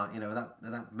challenged my, you know,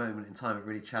 at that moment in time, it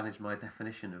really challenged my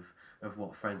definition of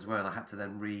what friends were, and I had to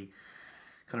then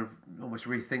kind of almost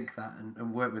rethink that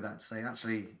and work with that to say,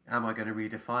 actually, am I going to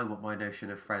redefine what my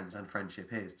notion of friends and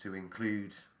friendship is to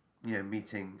include, you know,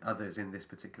 meeting others in this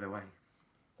particular way.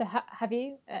 So have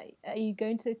you? Are you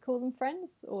going to call them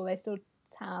friends, or are they still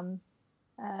TAM?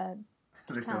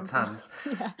 They're still TANs.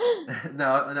 Yeah.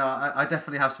 No. I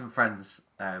definitely have some friends.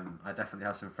 I definitely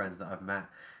have some friends that I've met,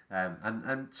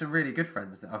 and some really good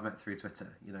friends that I've met through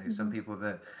Twitter. You know, some people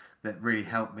that really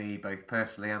help me both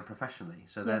personally and professionally.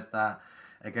 So there's that.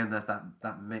 Again, there's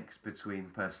that mix between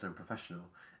personal and professional.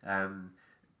 And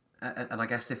I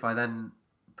guess if I then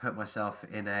put myself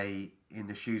in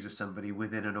the shoes of somebody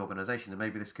within an organisation, and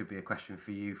maybe this could be a question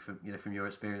for you from your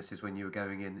experiences when you were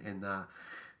going in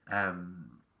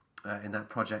that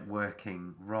project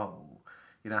working role,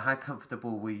 how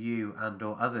comfortable were you and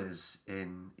or others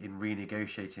in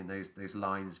renegotiating those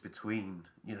lines between,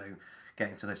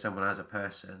 getting to know someone as a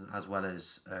person as well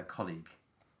as a colleague?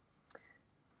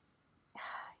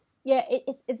 Yeah,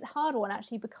 it's a hard one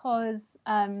actually, because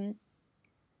there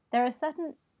are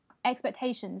certain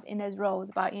expectations in those roles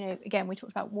about, again, we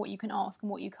talked about what you can ask and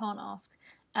what you can't ask.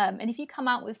 And if you come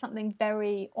out with something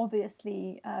very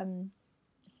obviously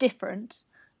different,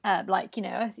 like,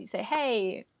 as you say,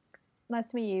 hey, nice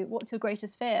to meet you, what's your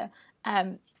greatest fear?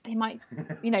 They might,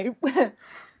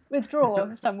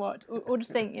 withdraw somewhat, or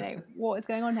just think, what is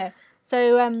going on here?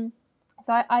 So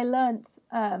I learned,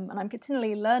 and I'm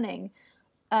continually learning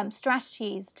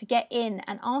strategies to get in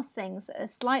and ask things that are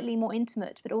slightly more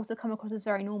intimate, but also come across as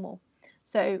very normal.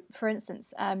 So, for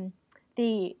instance,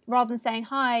 rather than saying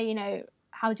hi,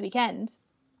 how was your weekend,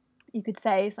 you could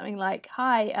say something like,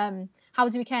 hi, how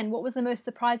was your weekend? What was the most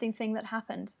surprising thing that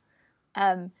happened?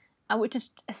 And which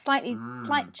is a slight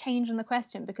change in the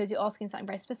question, because you're asking something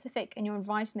very specific and you're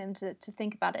inviting them to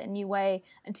think about it in a new way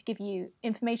and to give you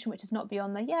information which is not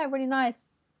beyond the really nice,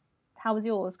 how was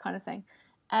yours kind of thing.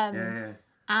 Yeah.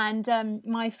 And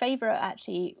my favourite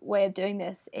actually way of doing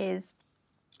this is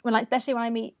especially when I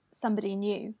meet somebody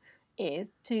new,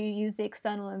 is to use the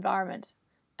external environment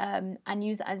and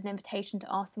use it as an invitation to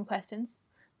ask them questions.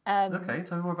 Okay,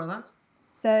 tell me more about that.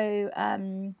 So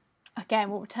again,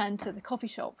 we'll return to the coffee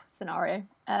shop scenario.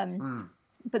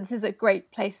 But this is a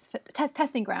great place for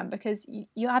testing ground, because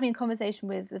you're having a conversation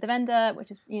with the vendor,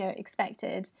 which is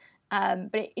expected, but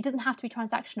it doesn't have to be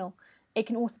transactional. It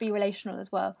can also be relational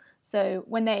as well. So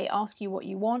when they ask you what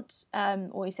you want,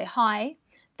 or you say hi,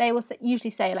 they will usually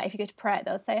say, like if you go to Pret,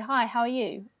 they'll say, hi, how are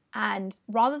you? And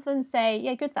rather than say,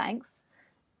 yeah, good, thanks,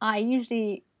 I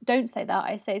usually don't say that.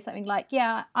 I say something like,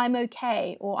 yeah, I'm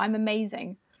okay, or I'm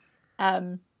amazing.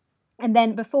 And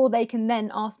then before they can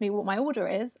then ask me what my order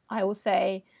is, I will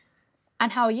say,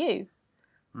 and how are you?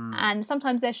 And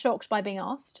sometimes they're shocked by being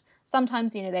asked.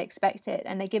 Sometimes, they expect it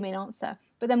and they give me an answer.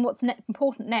 But then what's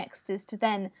important next is to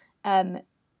then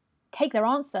take their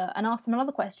answer and ask them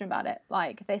another question about it.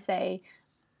 Like if they say,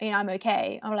 I'm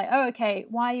okay, I'm like, oh, okay,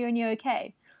 why are you only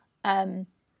okay?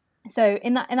 So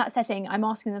in that setting, I'm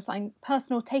asking them something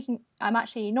personal. I'm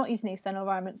actually not using the external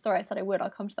environment. Sorry, I said I would. I'll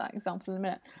come to that example in a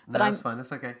minute. But no, that's fine.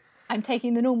 That's okay. I'm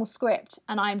taking the normal script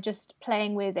and I'm just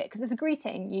playing with it, because it's a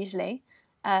greeting usually.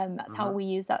 That's how we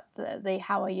use that. The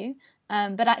how are you?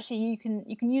 But actually, you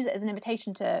can use it as an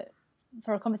invitation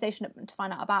for a conversation to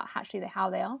find out about actually how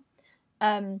they are.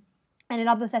 And in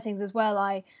other settings as well,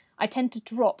 I tend to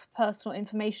drop personal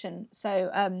information. So,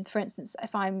 for instance,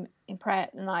 if I'm in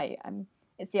Pret and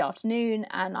it's the afternoon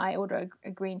and I order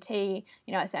a green tea,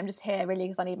 I say I'm just here really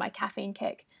because I need my caffeine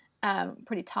kick.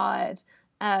 Pretty tired.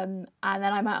 And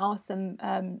then I might ask them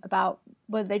about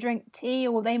whether they drink tea,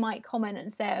 or they might comment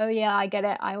and say, oh yeah, I get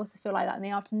it, I also feel like that in the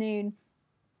afternoon.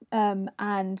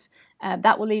 And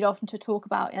that will lead off into a talk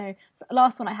about, so the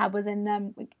last one I had was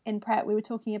in Pret. We were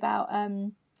talking about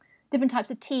different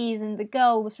types of teas, and the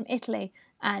girl was from Italy,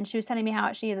 and she was telling me how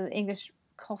actually the English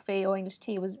coffee or English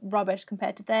tea was rubbish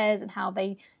compared to theirs, and how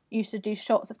they used to do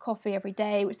shots of coffee every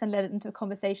day, which then led into a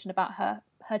conversation about her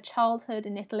childhood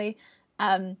in Italy.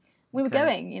 We were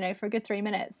going, for a good 3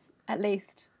 minutes at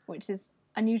least, which is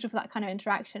unusual for that kind of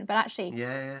interaction. But actually,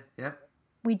 yeah.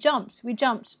 We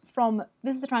jumped from,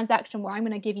 this is a transaction where I'm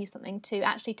going to give you something, to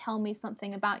actually tell me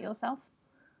something about yourself.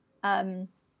 And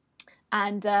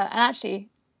actually,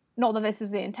 not that this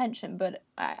is the intention, but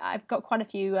I've got quite a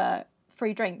few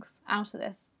free drinks out of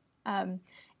this.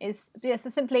 It's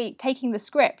simply taking the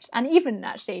script, and even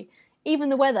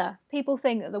the weather. People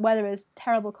think that the weather is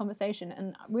terrible conversation,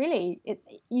 and really,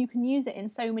 you can use it in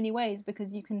so many ways,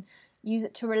 because you can use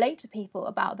it to relate to people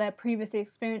about their previous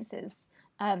experiences.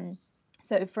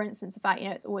 So, for instance, the fact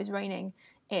it's always raining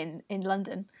in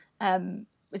London.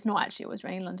 It's not actually always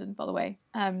raining in London, by the way.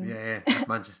 It's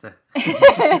Manchester.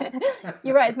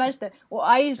 You're right, it's Manchester. What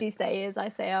I usually say is,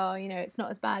 oh, it's not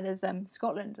as bad as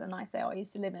Scotland, and I say, oh, I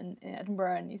used to live in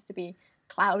Edinburgh, and it used to be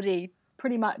cloudy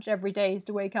pretty much every day. Used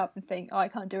to wake up and think, oh, I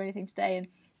can't do anything today,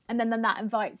 and then that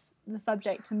invites the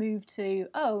subject to move to,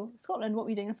 oh, Scotland, what were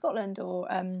you doing in Scotland, or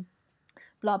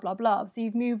blah blah blah. So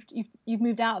you've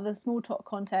moved out of the small talk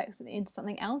context and into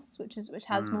something else, which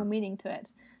has more meaning to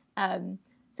it.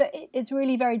 So it's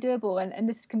really very doable, and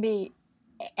this can be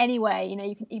anywhere.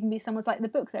 You can even be someone's like the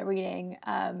book they're reading,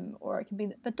 or it can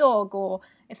be the dog, or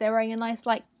if they're wearing a nice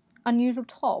unusual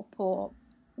top or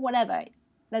whatever.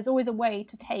 There's always a way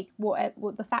to take what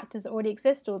the factors that already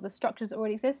exist, or the structures that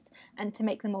already exist, and to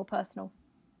make them more personal.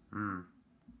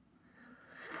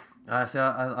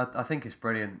 So I think it's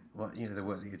brilliant what the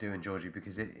work that you're doing, Georgie,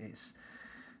 because it's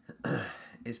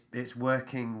it's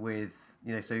working with,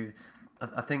 so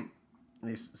I think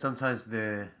sometimes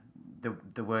the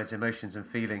words emotions and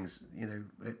feelings,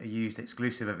 are used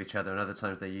exclusive of each other, and other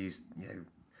times they're used,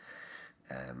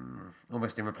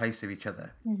 almost in replace of each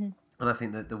other. And I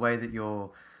think that the way that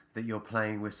you're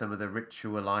playing with some of the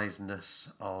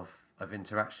ritualizedness of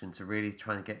interaction to really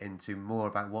try and get into more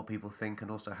about what people think and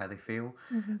also how they feel,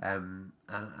 and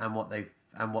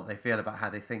what they feel about how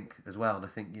they think as well. And I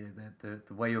think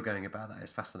the way you're going about that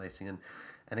is fascinating.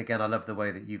 And again, I love the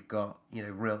way that you've got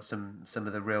some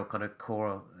of the real kind of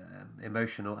core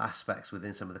emotional aspects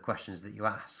within some of the questions that you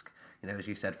ask. As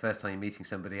you said, first time you're meeting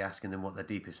somebody, asking them what their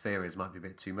deepest fear is might be a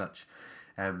bit too much.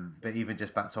 But even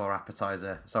just back to our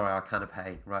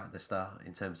canapé right at the start,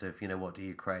 in terms of what do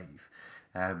you crave,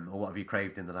 or what have you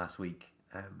craved in the last week.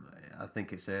 I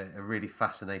think it's a really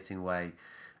fascinating way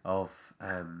of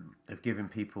giving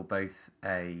people both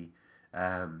a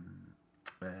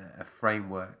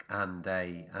framework and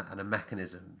a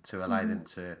mechanism to allow them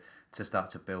to start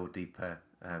to build deeper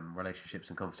relationships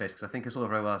and conversations. Because I think it's all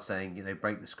very well saying,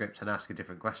 break the script and ask a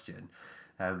different question.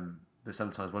 But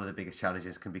sometimes one of the biggest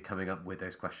challenges can be coming up with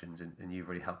those questions, and you've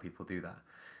really helped people do that.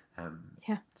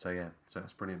 So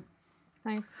that's brilliant.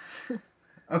 Thanks.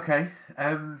 Okay.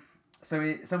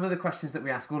 So some of the questions that we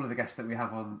ask all of the guests that we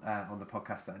have on the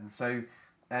podcast then. So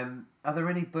are there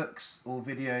any books or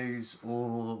videos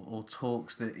or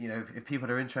talks that, if people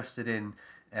are interested in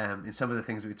some of the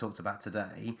things that we talked about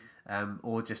today,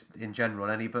 or just in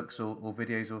general, any books or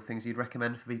videos or things you'd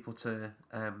recommend for people to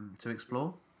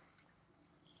explore?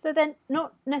 So they're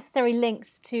not necessarily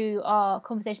linked to our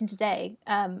conversation today.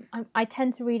 I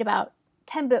tend to read about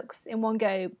 10 books in one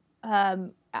go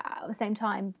at the same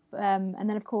time, and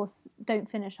then of course don't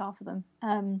finish half of them.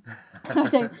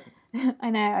 So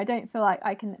I don't feel like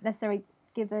I can necessarily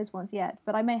give those ones yet,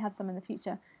 but I may have some in the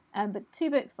future. But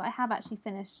 2 books that I have actually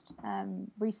finished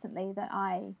recently that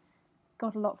I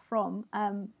got a lot from.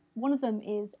 One of them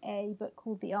is a book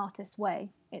called The Artist's Way.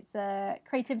 It's a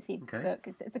creativity book.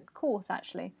 It's a course,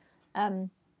 actually, kind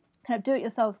of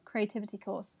do-it-yourself creativity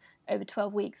course over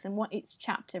 12 weeks, and each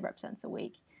chapter represents a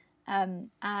week. And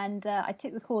I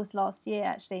took the course last year,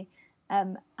 actually,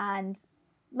 and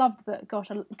loved the book.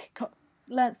 Gosh, I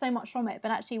learned so much from it.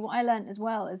 But actually, what I learned as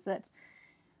well is that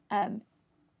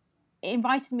it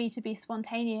invited me to be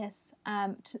spontaneous,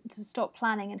 to stop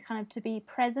planning, and kind of to be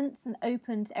present and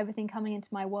open to everything coming into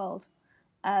my world.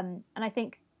 And I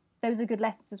think those are good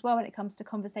lessons as well when it comes to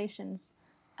conversations,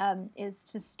 is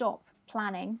to stop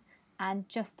planning and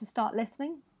just to start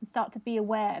listening and start to be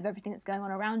aware of everything that's going on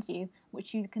around you,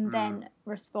 which you can then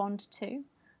respond to.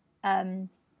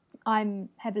 I'm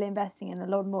heavily investing in a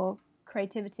lot more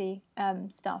creativity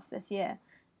stuff this year.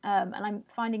 And I'm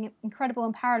finding it incredible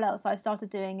in parallel. So I've started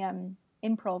doing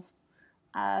improv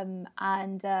and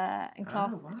in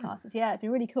classes. Yeah, it's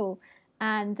been really cool.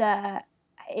 And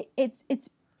it's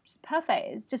just perfect.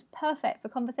 It's just perfect for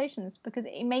conversations because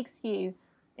it makes you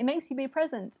be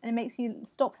present, and it makes you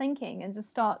stop thinking and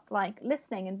just start like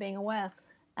listening and being aware.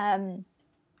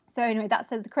 So anyway, that's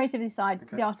the creativity side.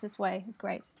 Okay. The Artist's Way is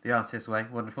great. The Artist's Way,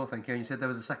 wonderful, thank you. And you said there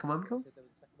was a second one? Cool.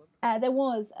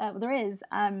 There is.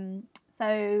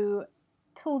 So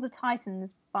Tools of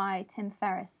Titans by Tim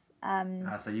Ferriss.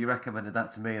 So you recommended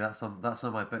that to me. That's on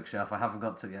my bookshelf. I haven't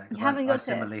got to it yet. You haven't got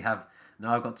to it?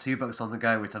 I've got 2 books on the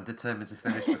go, which I'm determined to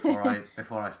finish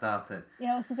before I start it.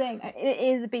 Yeah, that's the thing. It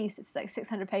is a beast. It's like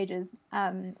 600 pages,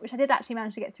 which I did actually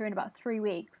manage to get through in about 3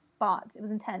 weeks, but it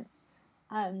was intense.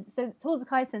 So Tools of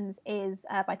Titans is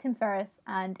by Tim Ferriss,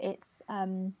 and it's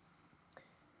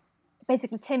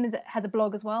basically Tim has a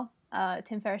blog as well,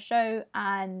 Tim Ferriss Show,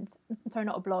 and sorry,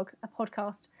 not a blog, a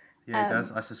podcast. Yeah, he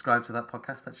does. I subscribe to that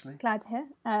podcast, actually. Glad to hear.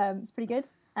 It's pretty good.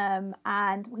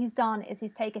 And what he's done is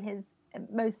he's taken his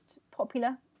most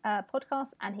popular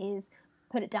podcast and he's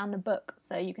put it down in a book,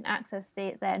 so you can access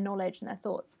their knowledge and their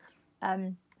thoughts.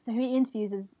 So who he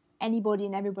interviews is anybody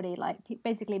and everybody, like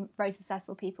basically very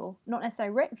successful people, not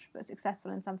necessarily rich, but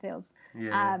successful in some fields.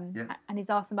 Yeah. And he's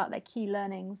asked them about their key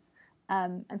learnings,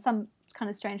 and some kind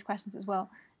of strange questions as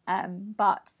well.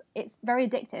 But it's very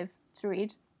addictive to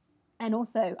read. And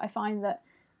also I find that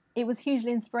it was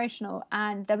hugely inspirational,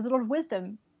 and there was a lot of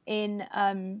wisdom in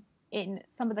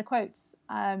some of the quotes.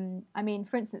 I mean,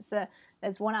 for instance,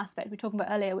 there's one aspect we were talking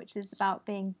about earlier, which is about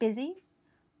being busy.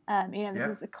 This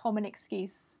is the common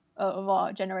excuse of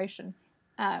our generation.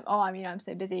 I'm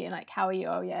so busy, and like, how are you?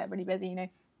 Oh yeah, really busy.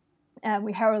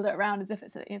 We herald it around as if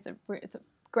it's a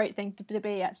great thing to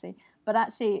be, actually. But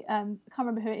actually, I can't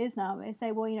remember who it is now. They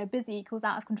say, well, busy equals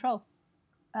out of control.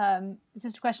 It's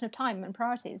just a question of time and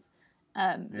priorities.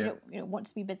 You don't want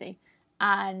to be busy.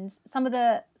 And some of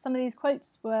these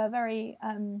quotes were very.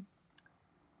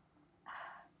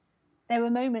 There were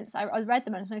moments I read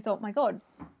them and I thought, my God,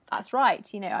 that's right.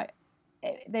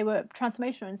 They were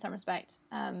transformational in some respect,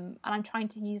 and I'm trying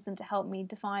to use them to help me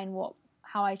define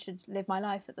how I should live my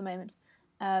life at the moment.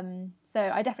 So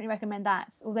I definitely recommend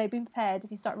that. Although be prepared,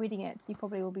 if you start reading it, you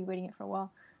probably will be reading it for a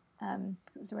while.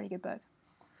 It's a really good book.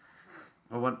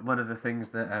 Well, one of the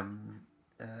things that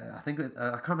I think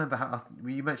I can't remember how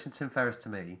you mentioned Tim Ferriss to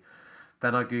me.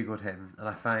 Then I googled him and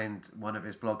I found one of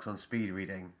his blogs on speed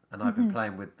reading, and I've been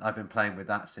playing with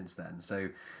that since then. So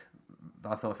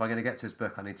I thought, if I'm going to get to his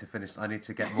book, I need to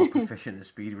get more proficient at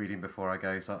speed reading before I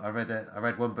go. So I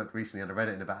read one book recently, and I read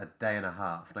it in about a day and a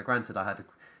half. Now, granted,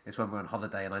 it's when we were on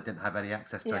holiday and I didn't have any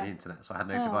access to any internet, so I had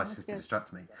no devices to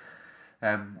distract me.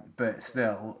 But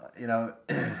still,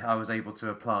 I was able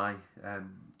to apply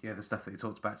the stuff that he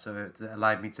talked about, so it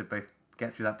allowed me to both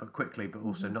get through that book quickly, but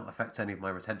also not affect any of my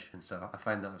retention. So I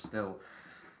found that I've still,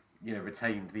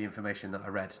 retained the information that I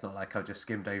read. It's not like I've just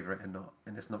skimmed over it and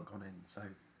it's not gone in. So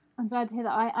I'm glad to hear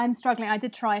that. I'm struggling. I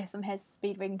did try some of his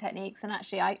speed reading techniques, and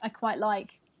actually I quite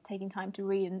like taking time to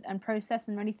read and process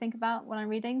and really think about what I'm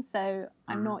reading. So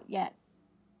I'm not yet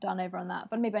done over on that,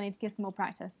 but maybe I need to give some more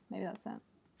practice. Maybe that's it.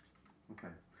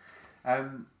 Okay.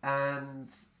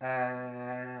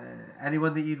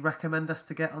 Anyone that you'd recommend us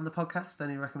to get on the podcast?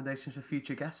 Any recommendations for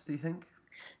future guests, do you think?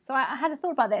 So I had a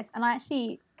thought about this, and I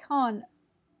actually can't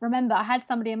remember. I had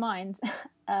somebody in mind,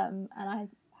 and I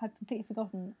had completely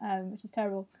forgotten, which is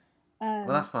terrible. Well,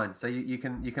 that's fine. So you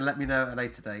can let me know at a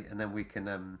later date, and then we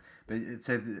can.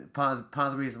 Part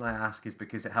of the reason I ask is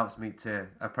because it helps me to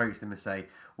approach them and say,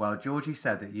 "Well, Georgie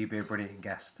said that you'd be a brilliant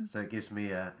guest," so it gives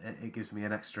me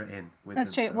an extra in. With that's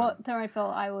them, true. so. Well, don't worry, Phil.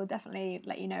 I will definitely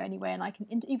let you know anyway, and I can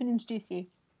even introduce you.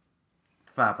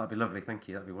 Fab, that'd be lovely. Thank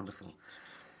you. That'd be wonderful.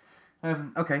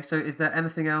 Okay, so is there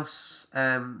anything else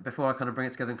before I kind of bring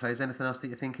it together and close? Anything else that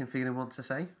you're thinking, feeling, want to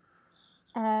say?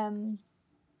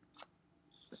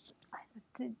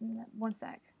 One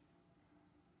sec.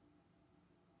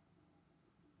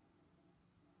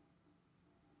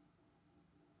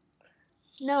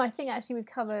 No, I think actually we've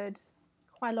covered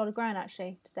quite a lot of ground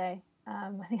actually today.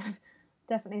 I think I've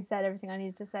definitely said everything I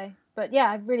needed to say. But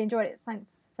yeah, I've really enjoyed it.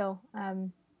 Thanks, Phil.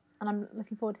 And I'm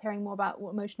looking forward to hearing more about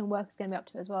what Emotional Work is going to be up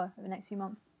to as well over the next few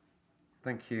months.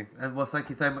 Thank you. And well,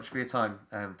 thank you so much for your time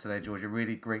today, Georgia.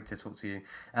 Really great to talk to you.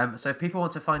 So if people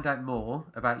want to find out more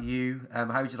about you,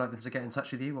 how would you like them to get in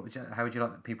touch with you? How would you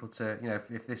like people to,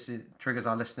 if this triggers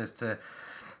our listeners to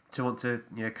want to,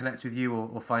 connect with you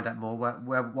or find out more,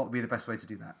 what would be the best way to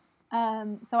do that?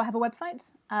 So I have a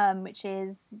website, which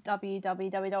is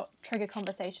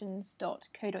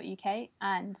www.triggerconversations.co.uk,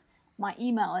 and my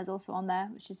email is also on there,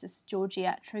 which is just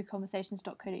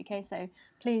georgie@triggerconversations.co.uk. So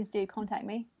please do contact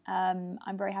me. I'm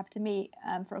very happy to meet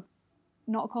for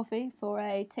not a coffee, for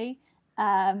a tea.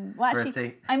 Well, actually, for a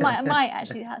tea. I might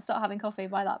actually start having coffee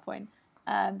by that point,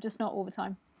 just not all the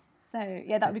time. So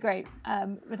yeah, that would be great.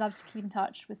 Would love to keep in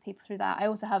touch with people through that. I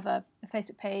also have a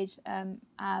Facebook page,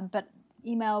 but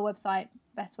email, website,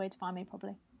 best way to find me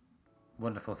probably.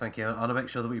 Wonderful, thank you. I'll make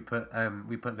sure that we put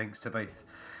links to both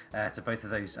of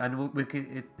those, and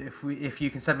if you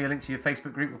can send me a link to your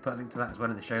Facebook group, we'll put a link to that as well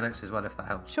in the show notes as well, if that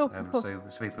helps. Sure, of course. So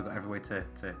people have got every way to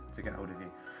get hold of you.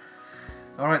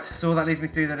 All right, so all that leaves me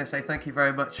to do then is say thank you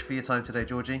very much for your time today,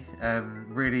 Georgie.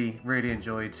 Really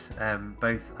enjoyed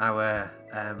both our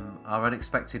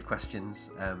unexpected questions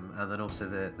and then also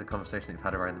the conversation that we've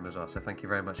had around them as well. So thank you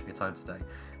very much for your time today,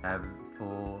 and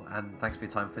thanks for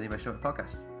your time for the Emotional Work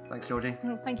podcast. Thanks, Georgie.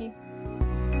 Thank you.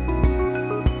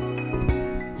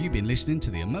 You've been listening to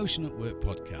the Emotion at Work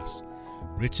podcast,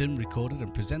 written, recorded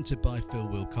and presented by Phil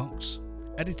Wilcox,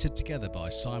 edited together by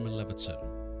Simon Leverton.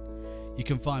 You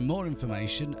can find more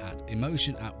information at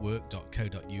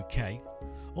emotionatwork.co.uk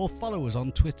or follow us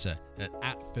on Twitter at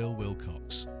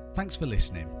 @PhilWilcox. Thanks for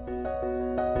listening.